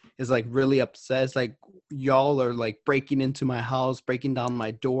mom is like really upset. It's like, y'all are like breaking into my house, breaking down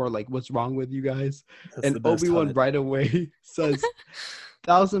my door. Like, what's wrong with you guys? That's And the best Obi-Wan Hut. right away says,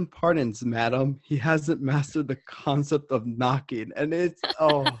 1,000 pardons, madam. He hasn't mastered the concept of knocking. And it's,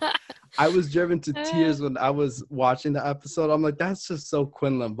 I was driven to tears when I was watching the episode. I'm like, that's just so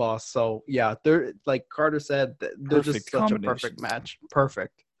Quinlan Voss. So yeah, they're like Carter said, they're just Perfect such a combination. perfect match.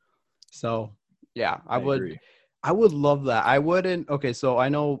 Perfect. So yeah, I agree. I would love that. I wouldn't. Okay, so I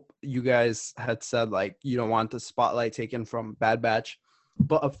know you guys had said like you don't want the spotlight taken from Bad Batch,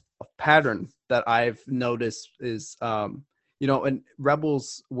 but a pattern that I've noticed is, in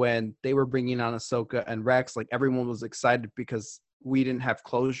Rebels, when they were bringing on Ahsoka and Rex, like everyone was excited because we didn't have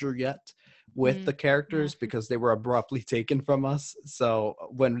closure yet with the characters because they were abruptly taken from us. So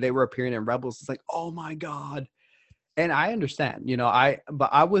when they were appearing in Rebels, it's like, oh my God. And I understand, but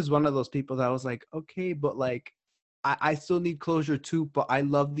I was one of those people that was like, okay, but like, I still need closure too, but I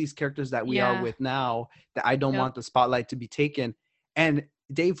love these characters that we are Yeah. with now that I don't Yep. want the spotlight to be taken. And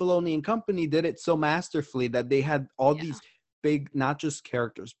Dave Filoni and company did it so masterfully that they had all Yeah. these big, not just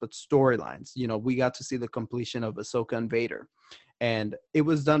characters, but storylines. We got to see the completion of Ahsoka and Vader. and it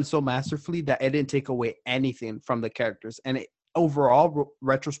was done so masterfully that it didn't take away anything from the characters, and it overall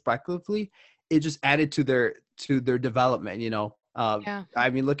retrospectively it just added to their development, you know. Yeah. I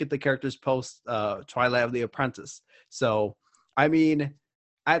mean, look at the characters post Twilight of the Apprentice. So I mean,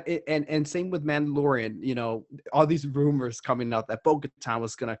 and same with Mandalorian, you know, all these rumors coming out that Bo-Katan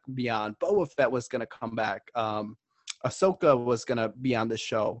was gonna be on, Boba Fett was gonna come back, Ahsoka was gonna be on the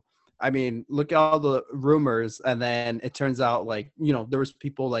show. I mean, look at all the rumors, and then it turns out, like, you know, there was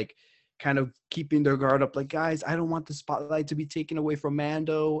people like kind of keeping their guard up, like, guys, I don't want the spotlight to be taken away from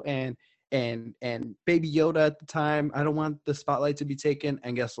Mando and Baby Yoda at the time. I don't want the spotlight to be taken.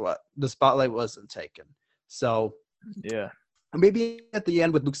 And guess what? The spotlight wasn't taken. So Yeah. maybe at the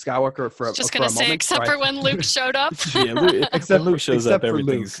end with Luke Skywalker for Just for gonna a say, moment, except for when Luke showed up. Yeah, Luke, Except when Luke for- shows up, except for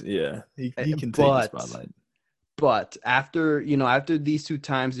everything's he can take the But- spotlight. But after these two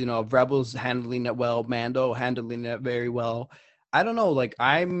times, you know, Rebels handling it well, Mando handling it very well. I don't know, like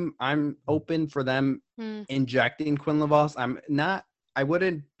I'm open for them Hmm. injecting Quinlan Voss. I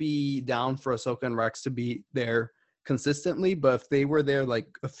wouldn't be down for Ahsoka and Rex to be there consistently, but if they were there like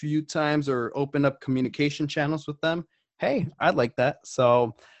a few times or open up communication channels with them, hey, I'd like that.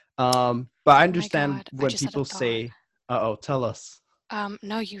 So but I understand God, I when just had a people thought. say, tell us.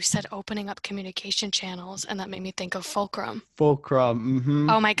 No, you said opening up communication channels, and that made me think of Fulcrum. Fulcrum. Mm-hmm.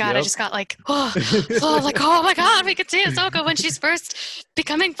 Oh my God, I just got like, oh my God, we could see Ahsoka when she's first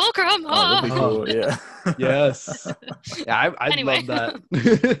becoming Fulcrum. Oh, that'd be Oh. cool. Yeah. Yes. Yeah, I'd Anyway. love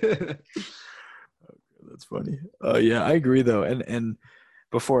that. That's funny. Yeah, I agree though. And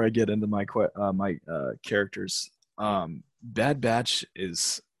before I get into my characters, Bad Batch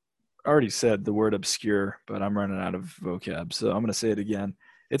is I already said the word obscure, but I'm running out of vocab, so I'm gonna say it again.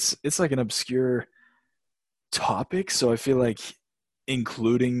 It's like an obscure topic, so I feel like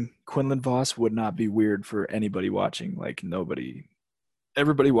including Quinlan Voss would not be weird for anybody watching. Like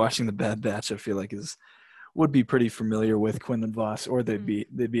everybody watching the Bad Batch, I feel like would be pretty familiar with Quinlan Voss, or they'd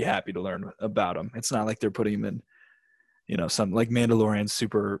be happy to learn about him. It's not like they're putting him in, you know, some like Mandalorian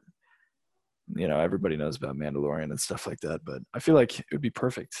super, you know, everybody knows about Mandalorian and stuff like that. But I feel like it would be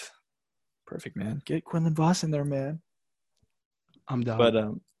perfect. Perfect, man. Get Quinlan Voss in there, man. I'm down. But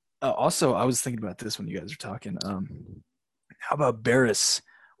also, I was thinking about this when you guys are talking. How about Barriss?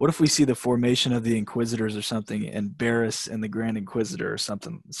 What if we see the formation of the Inquisitors or something, and Barriss and the Grand Inquisitor or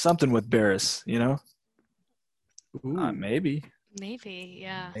something with Barriss, you know? Ooh. Maybe. Maybe,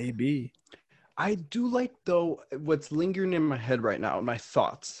 yeah. Maybe. I do like, though, what's lingering in my head right now, my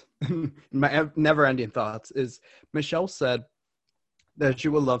thoughts, my never-ending thoughts, is Michelle said that she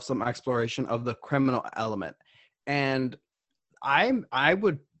would love some exploration of the criminal element. And I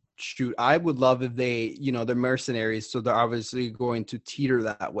would love if they, you know, they're mercenaries, so they're obviously going to teeter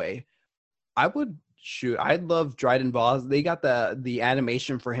that way. I'd love Dryden Voss. They got the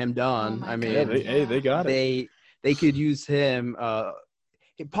animation for him done. my I mean, God, they got it. they could use him.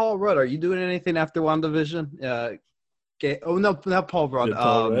 Hey, Paul Rudd, are you doing anything after WandaVision? Oh no, not Paul Rudd. Did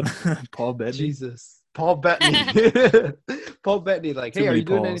Paul Rudd? Paul Bettany? Jesus, Paul Bettany. Paul Bettany. Like, Too hey, are many you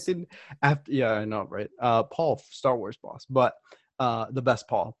doing Pauls. anything after? Yeah, I know, right? Paul, Star Wars boss, but the best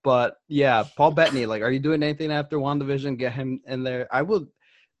Paul. But yeah, Paul Bettany. Like, are you doing anything after WandaVision? Get him in there. I will.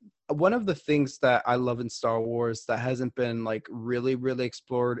 One of the things that I love in Star Wars that hasn't been like really, really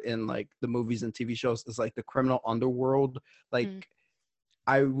explored in like the movies and TV shows is like the criminal underworld. Like,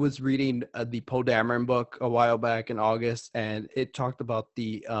 I was reading the Poe Dameron book a while back in August, and it talked about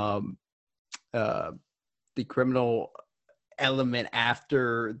the criminal element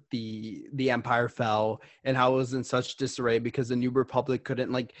after the Empire fell, and how it was in such disarray because the New Republic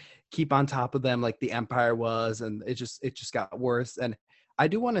couldn't like keep on top of them like the Empire was, and it just got worse. And I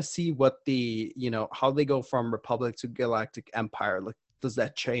do want to see what how they go from Republic to Galactic Empire. Like, does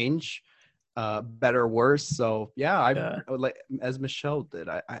that change? Better or worse? So yeah, I would like, as Michelle did,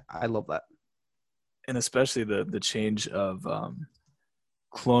 I love that. And especially the change of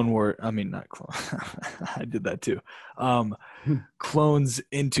Clone War. I mean, not Clone. I did that too. Clones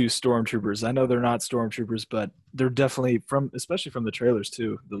into stormtroopers. I know they're not stormtroopers, but they're definitely especially from the trailers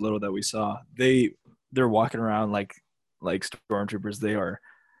too. The little that we saw, they're walking around like stormtroopers. They're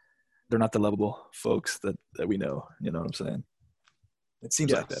not the lovable folks that we know. You know what I'm saying? It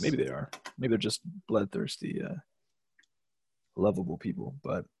seems like that. Maybe they are. Maybe they're just bloodthirsty, lovable people.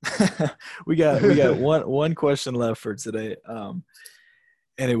 But we got one question left for today, and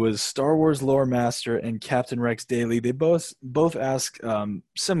it was Star Wars Lore Master and Captain Rex Daily. They both ask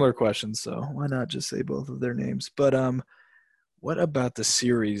similar questions, so why not just say both of their names? But what about the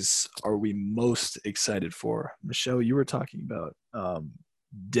series are we most excited for? Michelle, you were talking about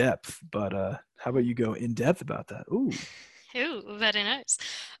depth, but how about you go in depth about that? Ooh. Ooh, very nice.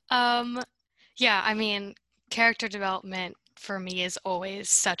 Um, yeah, I mean, character development for me is always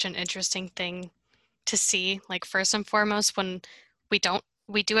such an interesting thing to see. Like first and foremost, when we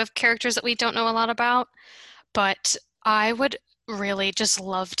do have characters that we don't know a lot about, but I would really just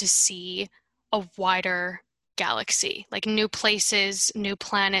love to see a wider galaxy, like new places, new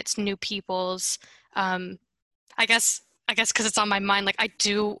planets, new peoples. Um, I guess because it's on my mind, like I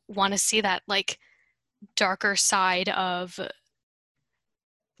do want to see that like darker side of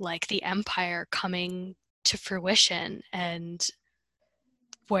like the empire coming to fruition and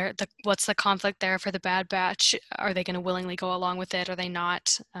what's the conflict there for the Bad Batch? Are they going to willingly go along with it? Are they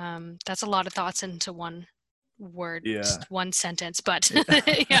not? That's a lot of thoughts into one word, Yeah. just one sentence, but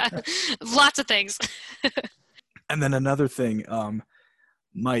Yeah. yeah, lots of things. And then another thing,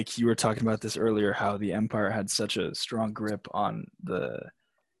 Mike, you were talking about this earlier, how the Empire had such a strong grip on the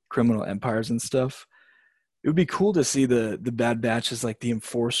criminal empires and stuff. It would be cool to see the Bad Batch as like the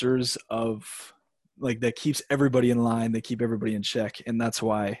enforcers of like that keeps everybody in line, they keep everybody in check, and that's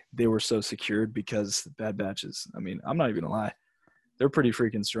why they were so secured because the Bad Batches. I mean, I'm not even gonna lie, they're pretty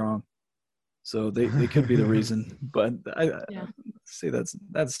freaking strong. So they could be the reason, but I Yeah. say that's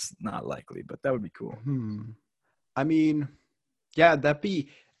not likely, but that would be cool. I mean, yeah, that'd be.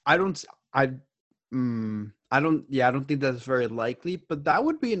 I don't. I. I don't. Yeah, I don't think that's very likely, but that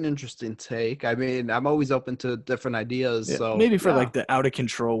would be an interesting take. I mean, I'm always open to different ideas. Yeah, So maybe for yeah, like the out of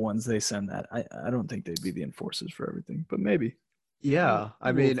control ones, they send that. I don't think they'd be the enforcers for everything, but maybe. yeah. I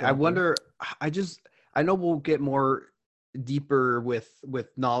A little mean, I thought there. wonder. I know we'll get more deeper with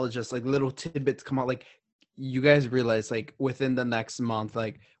knowledge as like little tidbits come out. Like you guys realize, like within the next month,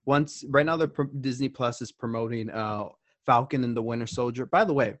 like once right now, Disney Plus is promoting Falcon and the Winter Soldier. By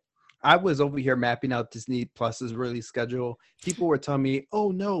the way, I was over here mapping out Disney Plus's release schedule. People were telling me,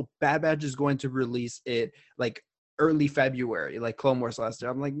 "Oh no, Bad Batch is going to release it like early February, like Clone Wars last year."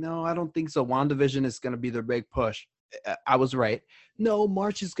 I'm like, "No, I don't think so. WandaVision is going to be their big push." I was right. No,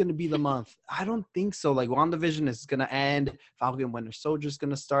 March is going to be the month. I don't think so. Like WandaVision is going to end. Falcon Winter Soldier is going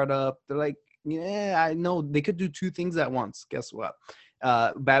to start up. They're like, yeah, I know they could do two things at once. Guess what?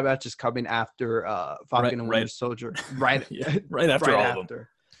 Bad Batch is coming after Falcon and Winter Soldier. Right. Yeah, right after right all of them. after.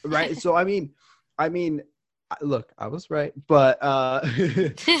 Right. So I mean, look, I was right, but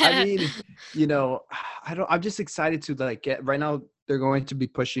I mean, I'm just excited to like get right now. They're going to be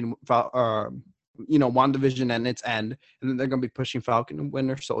pushing WandaVision and its end, and then they're going to be pushing Falcon and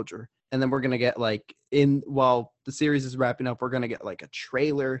Winter Soldier, and then we're going to get like while the series is wrapping up, we're going to get like a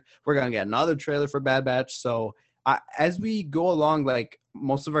trailer. We're going to get another trailer for Bad Batch. So as we go along, like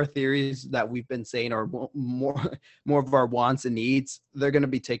most of our theories that we've been saying are more of our wants and needs, they're going to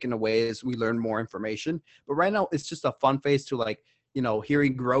be taken away as we learn more information. But right now, it's just a fun phase to like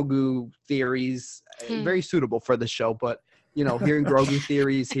hearing Grogu theories, very suitable for the show. But hearing Grogu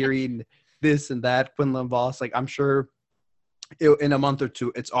theories, hearing this and that, Quinlan Voss, like I'm sure in a month or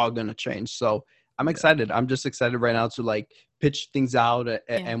two, it's all going to change. So I'm excited. I'm just excited right now to like pitch things out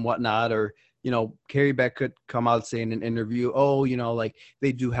and whatnot. Or, Carrie Beck could come out saying in an interview, like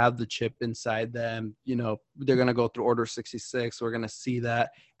they do have the chip inside them. They're going to go through Order 66. We're going to see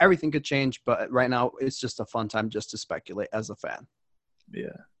that. Everything could change. But right now, it's just a fun time just to speculate as a fan. Yeah.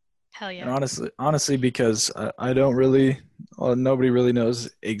 Hell yeah. And honestly, because I don't really, nobody really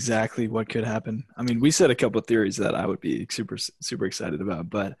knows exactly what could happen. I mean, we said a couple of theories that I would be super, super excited about,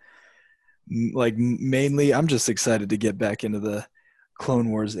 but like mainly I'm just excited to get back into the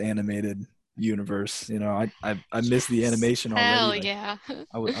Clone Wars animated universe. I miss the animation already. Hell like, yeah.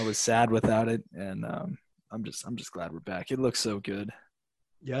 I was sad without it, and I'm just glad we're back. It looks so good.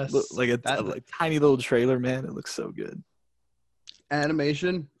 Yes. Like a tiny little trailer, man. It looks so good.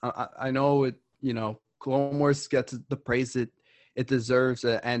 Animation, I know it. Clone Wars gets the praise it deserves,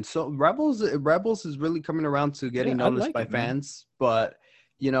 and so Rebels is really coming around to getting noticed by fans. But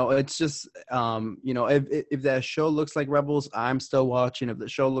it's just if that show looks like Rebels, I'm still watching. If the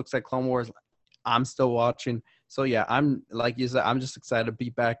show looks like Clone Wars, I'm still watching. So yeah, I'm like you said, I'm just excited to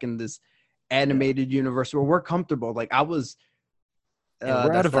be back in this animated universe where we're comfortable. Like I was.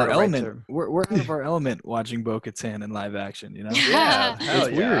 We're out of our element. We're out of our element watching Bo-Katan in live action. Yeah, hell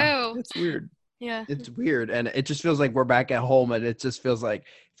it's yeah. weird. It's weird. Yeah, it's weird, and it just feels like we're back at home, and it just feels like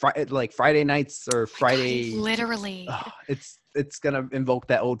Friday nights or Friday. God, literally, it's gonna invoke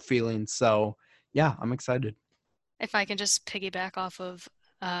that old feeling. So yeah, I'm excited. If I can just piggyback off of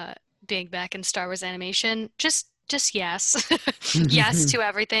being back in Star Wars animation, just yes, yes to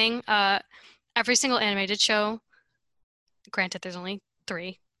everything. Every single animated show. Granted, there's only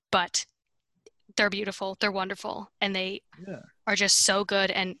 3, but they're beautiful, they're wonderful, and they are just so good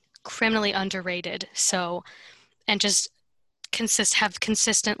and criminally underrated. So, and just have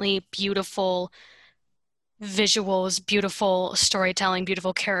consistently beautiful visuals, beautiful storytelling,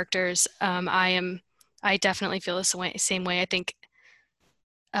 beautiful characters. I definitely feel the same way. I think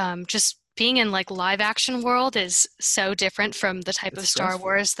just being in like live action world is so different from the type It's of Star stressful.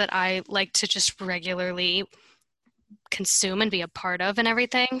 Wars that I like to just regularly consume and be a part of and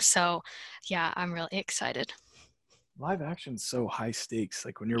everything. So yeah, I'm really excited. Live action's so high stakes.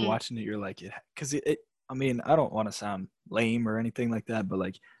 Like when you're Mm, watching it, you're like, because it. I mean, I don't want to sound lame or anything like that, but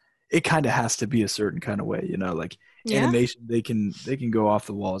like, it kind of has to be a certain kind of way, you know. Like yeah, animation, they can go off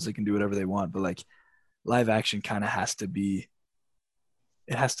the walls, they can do whatever they want, but like live action kind of has to be.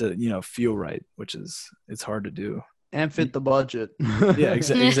 It has to, feel right, which is it's hard to do. And You, fit the budget. yeah,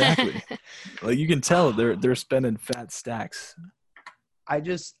 exactly. Like you can tell they're spending fat stacks. I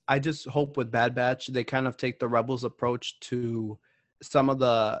just hope with Bad Batch they kind of take the Rebels approach to some of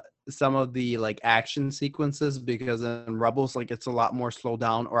the like action sequences, because in Rebels like it's a lot more slowed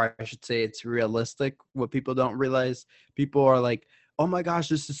down, or I should say it's realistic. What people don't realize, people are like, "Oh my gosh,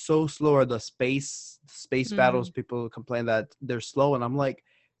 this is so slow." Or the space battles, mm, people complain that they're slow, and I'm like,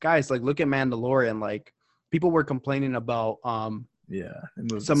 guys, like look at Mandalorian. Like people were complaining about Yeah, it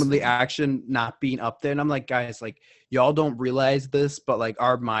moves some of the slow. action not being up there, and I'm like, guys, like y'all don't realize this, but like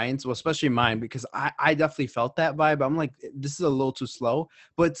our minds, well, especially mine, because I definitely felt that vibe. I'm like, this is a little too slow.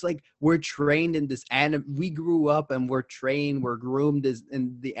 But it's like we're trained in this we grew up and we're groomed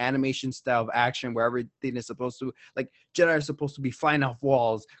in the animation style of action where everything is supposed to, like, Jedi are supposed to be flying off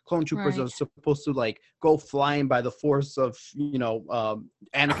walls, clone troopers right. are supposed to like go flying by the force of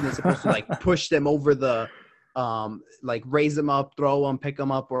Anakin is supposed to like push them over the like raise them up, throw them, pick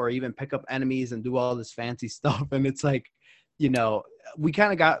them up, or even pick up enemies and do all this fancy stuff. And it's like, we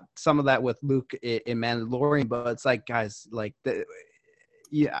kind of got some of that with Luke in Mandalorian, but it's like, guys, like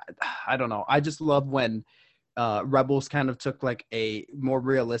yeah, I don't know, I just love when Rebels kind of took like a more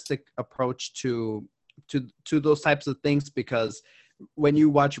realistic approach to those types of things, because when you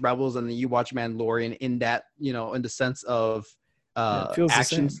watch Rebels and then you watch Mandalorian in that, in the sense of Yeah, it feels the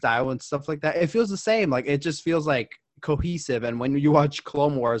action same. style and stuff like that, it feels the same. Like it just feels like cohesive. And when you watch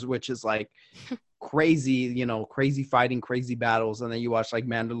Clone Wars, which is like crazy, crazy fighting, crazy battles, and then you watch like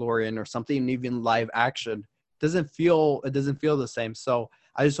Mandalorian or something even live action, it doesn't feel the same. So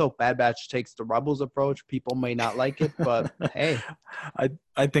I just hope Bad Batch takes the Rebels approach. People may not like it, but hey,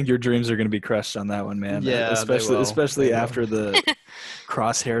 I think your dreams are going to be crushed on that one, man. yeah, they Especially will. They especially will. after the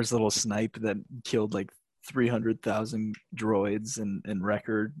Crosshair's little snipe that killed like 300,000 droids and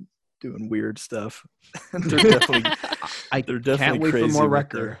record doing weird stuff. they're definitely I they're can't definitely wait for crazy more with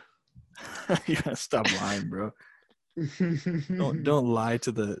Wrecker. their. You gotta stop lying, bro. Don't lie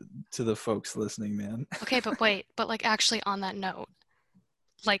to the folks listening, man. Okay, but wait, but like actually on that note,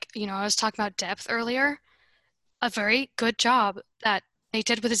 like, I was talking about depth earlier. A very good job that they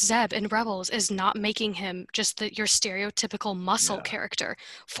did with Zeb in Rebels is not making him just your stereotypical muscle Yeah, character.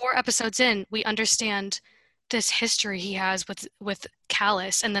 4 episodes in, we understand this history he has with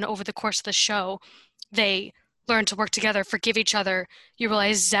Callus, and then over the course of the show, they learn to work together, forgive each other. You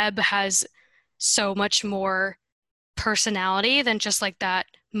realize Zeb has so much more personality than just like that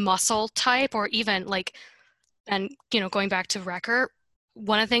muscle type, or even like, and going back to Wrecker,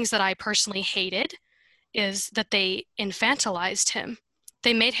 one of the things that I personally hated is that they infantilized him.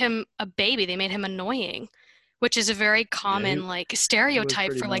 They made him a baby. They made him annoying, which is a very yeah, common like he was stereotype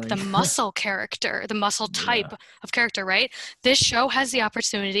pretty for like the annoying. muscle character, the muscle type Yeah, of character, right? This show has the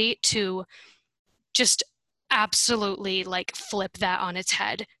opportunity to just absolutely like flip that on its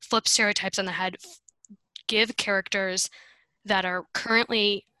head, flip stereotypes on the head, give characters that are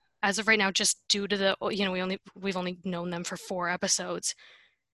currently, as of right now, just due to the, we've only known them for 4 episodes.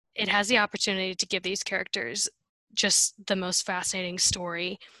 It has the opportunity to give these characters just the most fascinating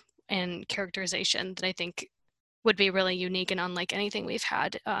story and characterization that I think would be really unique and unlike anything we've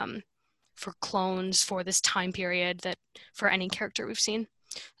had for clones for this time period, that for any character we've seen.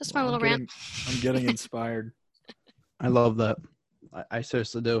 That's my well, I'm little rant. getting I'm getting inspired. I love that. I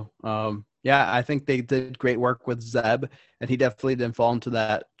seriously do. Yeah, I think they did great work with Zeb, and he definitely didn't fall into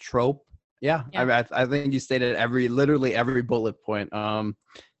that trope. Yeah, Yeah. I think you stated literally every bullet point.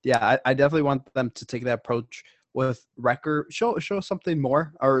 Yeah, I definitely want them to take that approach with Wrecker. Show something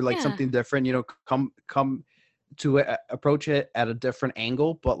more, or like Yeah. something different. Come to approach it at a different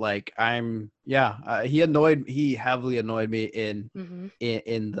angle. But like he heavily annoyed me Mm-hmm.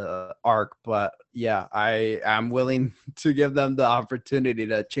 in the arc. But yeah, I am willing to give them the opportunity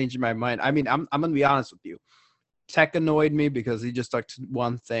to change my mind. I mean, I'm gonna be honest with you. Tech annoyed me because he just stuck to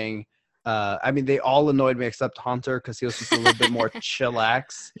one thing. I mean, they all annoyed me except Hunter because he was just a little bit more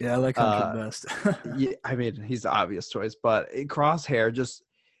chillax. Yeah, I like Hunter best. Yeah, I mean, he's the obvious choice, but Crosshair just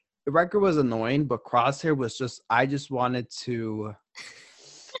Wrecker was annoying, but Crosshair was just I just wanted to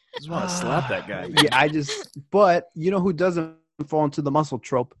want to slap that guy. Yeah, but you know who doesn't fall into the muscle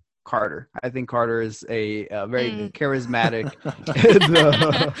trope? Carter. I think Carter is a very charismatic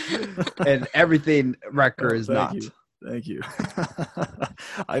and everything Wrecker is not. Thank you.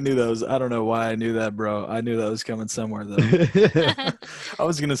 I knew that was, I don't know why I knew that, bro. I knew that was coming somewhere, though. I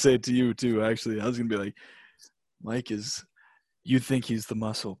was going to say it to you, too, actually. I was going to be like, Mike is, you think he's the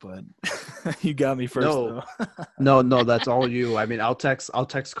muscle, but you got me first, though. No, that's all you. I mean, I'll text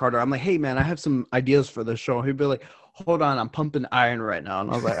Carter. I'm like, hey, man, I have some ideas for the show. He'd be like, hold on, I'm pumping iron right now. And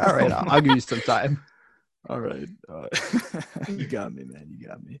I was like, all right, I'll give you some time. All right. You got me, man. You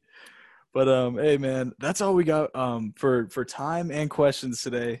got me. But hey man, that's all we got for time and questions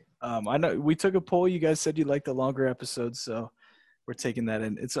today. I know we took a poll. You guys said you liked the longer episodes, so we're taking that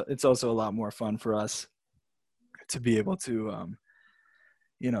in. It's also a lot more fun for us to be able to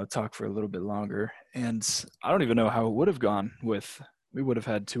talk for a little bit longer. And I don't even know how it would have gone we would have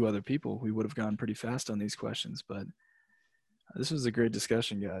had 2 other people. We would have gone pretty fast on these questions, but this was a great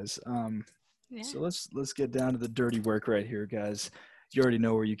discussion, guys. Yeah. So let's get down to the dirty work right here, guys. You already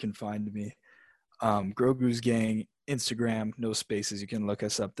know where you can find me. Grogu's Gang, Instagram, no spaces. You can look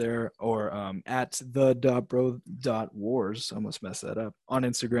us up there, or at the.bro.wars. Almost messed that up. On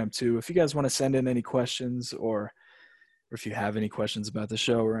Instagram too. If you guys want to send in any questions, or if you have any questions about the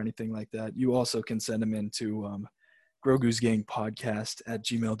show or anything like that, you also can send them into Grogu's Gang Podcast at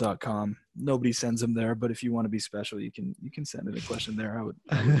gmail.com. Nobody sends them there, but if you want to be special, you can send in a question there.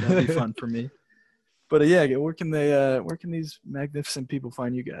 That'd be fun for me. But yeah, where can these magnificent people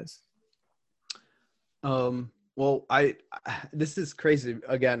find you guys? Well, this is crazy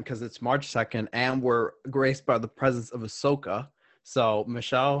again because it's March 2nd and we're graced by the presence of Ahsoka. So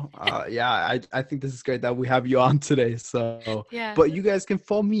Michelle, I think this is great that we have you on today. So yeah. But you guys can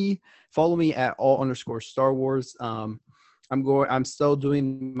follow me at all_Star Wars. I'm still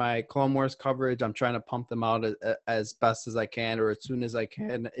doing my Clone Wars coverage. I'm trying to pump them out as best as I can or as soon as I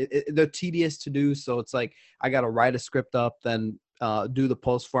can. They're tedious to do, so it's like I got to write a script up, then do the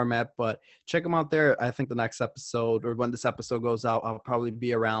post format. But check them out there. I think the next episode, or when this episode goes out, I'll probably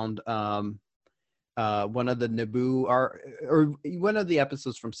be around one of the Naboo or one of the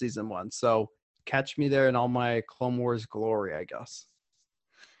episodes from season 1. So catch me there in all my Clone Wars glory, I guess.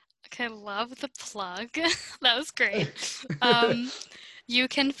 Okay, love the plug. That was great. You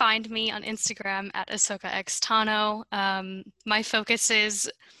can find me on Instagram at AhsokaXTano. My focus is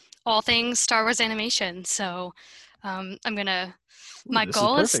all things Star Wars animation. So my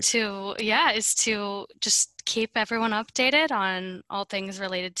goal is to just keep everyone updated on all things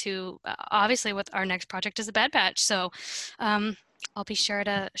related to, obviously what our next project is, the Bad Batch. So I'll be sure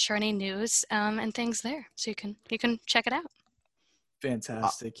to share any news and things there. So you can check it out.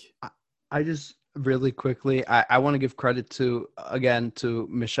 Fantastic. I just really quickly, I want to give credit to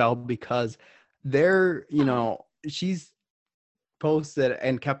Michelle because she's posted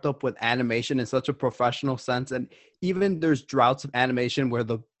and kept up with animation in such a professional sense. And even there's droughts of animation where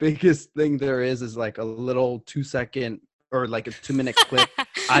the biggest thing there is like a little 2-second or like a 2-minute clip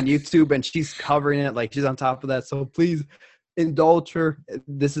on YouTube, and she's covering it. Like she's on top of that. So please indulge her.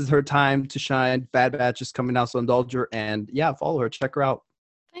 This is her time to shine. Bad Batch is coming out, so indulge her, and follow her, check her out.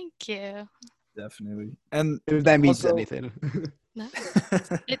 Thank you. Definitely. And if that means anything. No,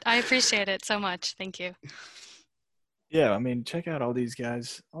 I appreciate it so much. Thank you. Yeah, I mean, check out all these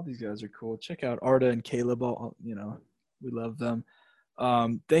guys. All these guys are cool. Check out Arda and Caleb. We love them.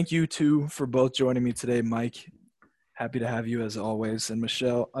 Thank you too for both joining me today, Mike. Happy to have you as always, and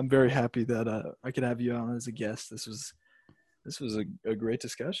Michelle. I'm very happy that I could have you on as a guest. This was a great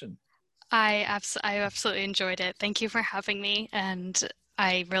discussion. I absolutely enjoyed it. Thank you for having me, and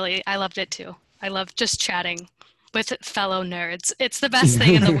I loved it too. I love just chatting with fellow nerds. It's the best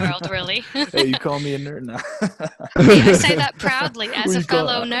thing in the world, really. Hey, you call me a nerd now. I say that proudly as a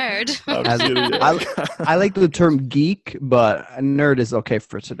fellow nerd. I like the term geek, but a nerd is okay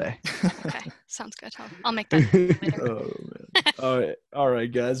for today. Okay, sounds good. I'll make that later. Oh, man. All right,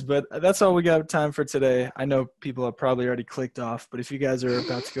 guys. But that's all we got time for today. I know people have probably already clicked off, but if you guys are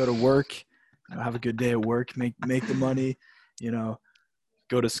about to go to work, have a good day at work, make the money,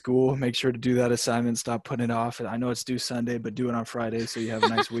 go to school, make sure to do that assignment, stop putting it off. I know it's due Sunday, but do it on Friday so you have a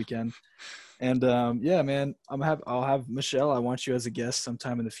nice weekend. And man, I'll have Michelle. I want you as a guest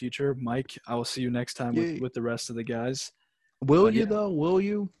sometime in the future. Mike, I will see you next time with the rest of the guys. Will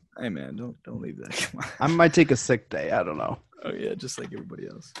you? Hey man, don't leave that. I might take a sick day. I don't know. Oh yeah, just like everybody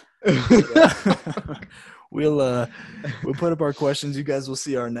else. We'll put up our questions. You guys will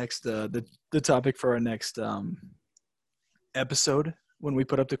see our next the topic for our next episode when we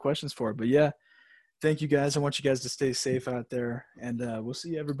put up the questions for it. But yeah, thank you guys. I want you guys to stay safe out there, and we'll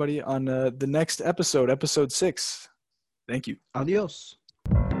see everybody on the next episode 6. Thank you. Adios.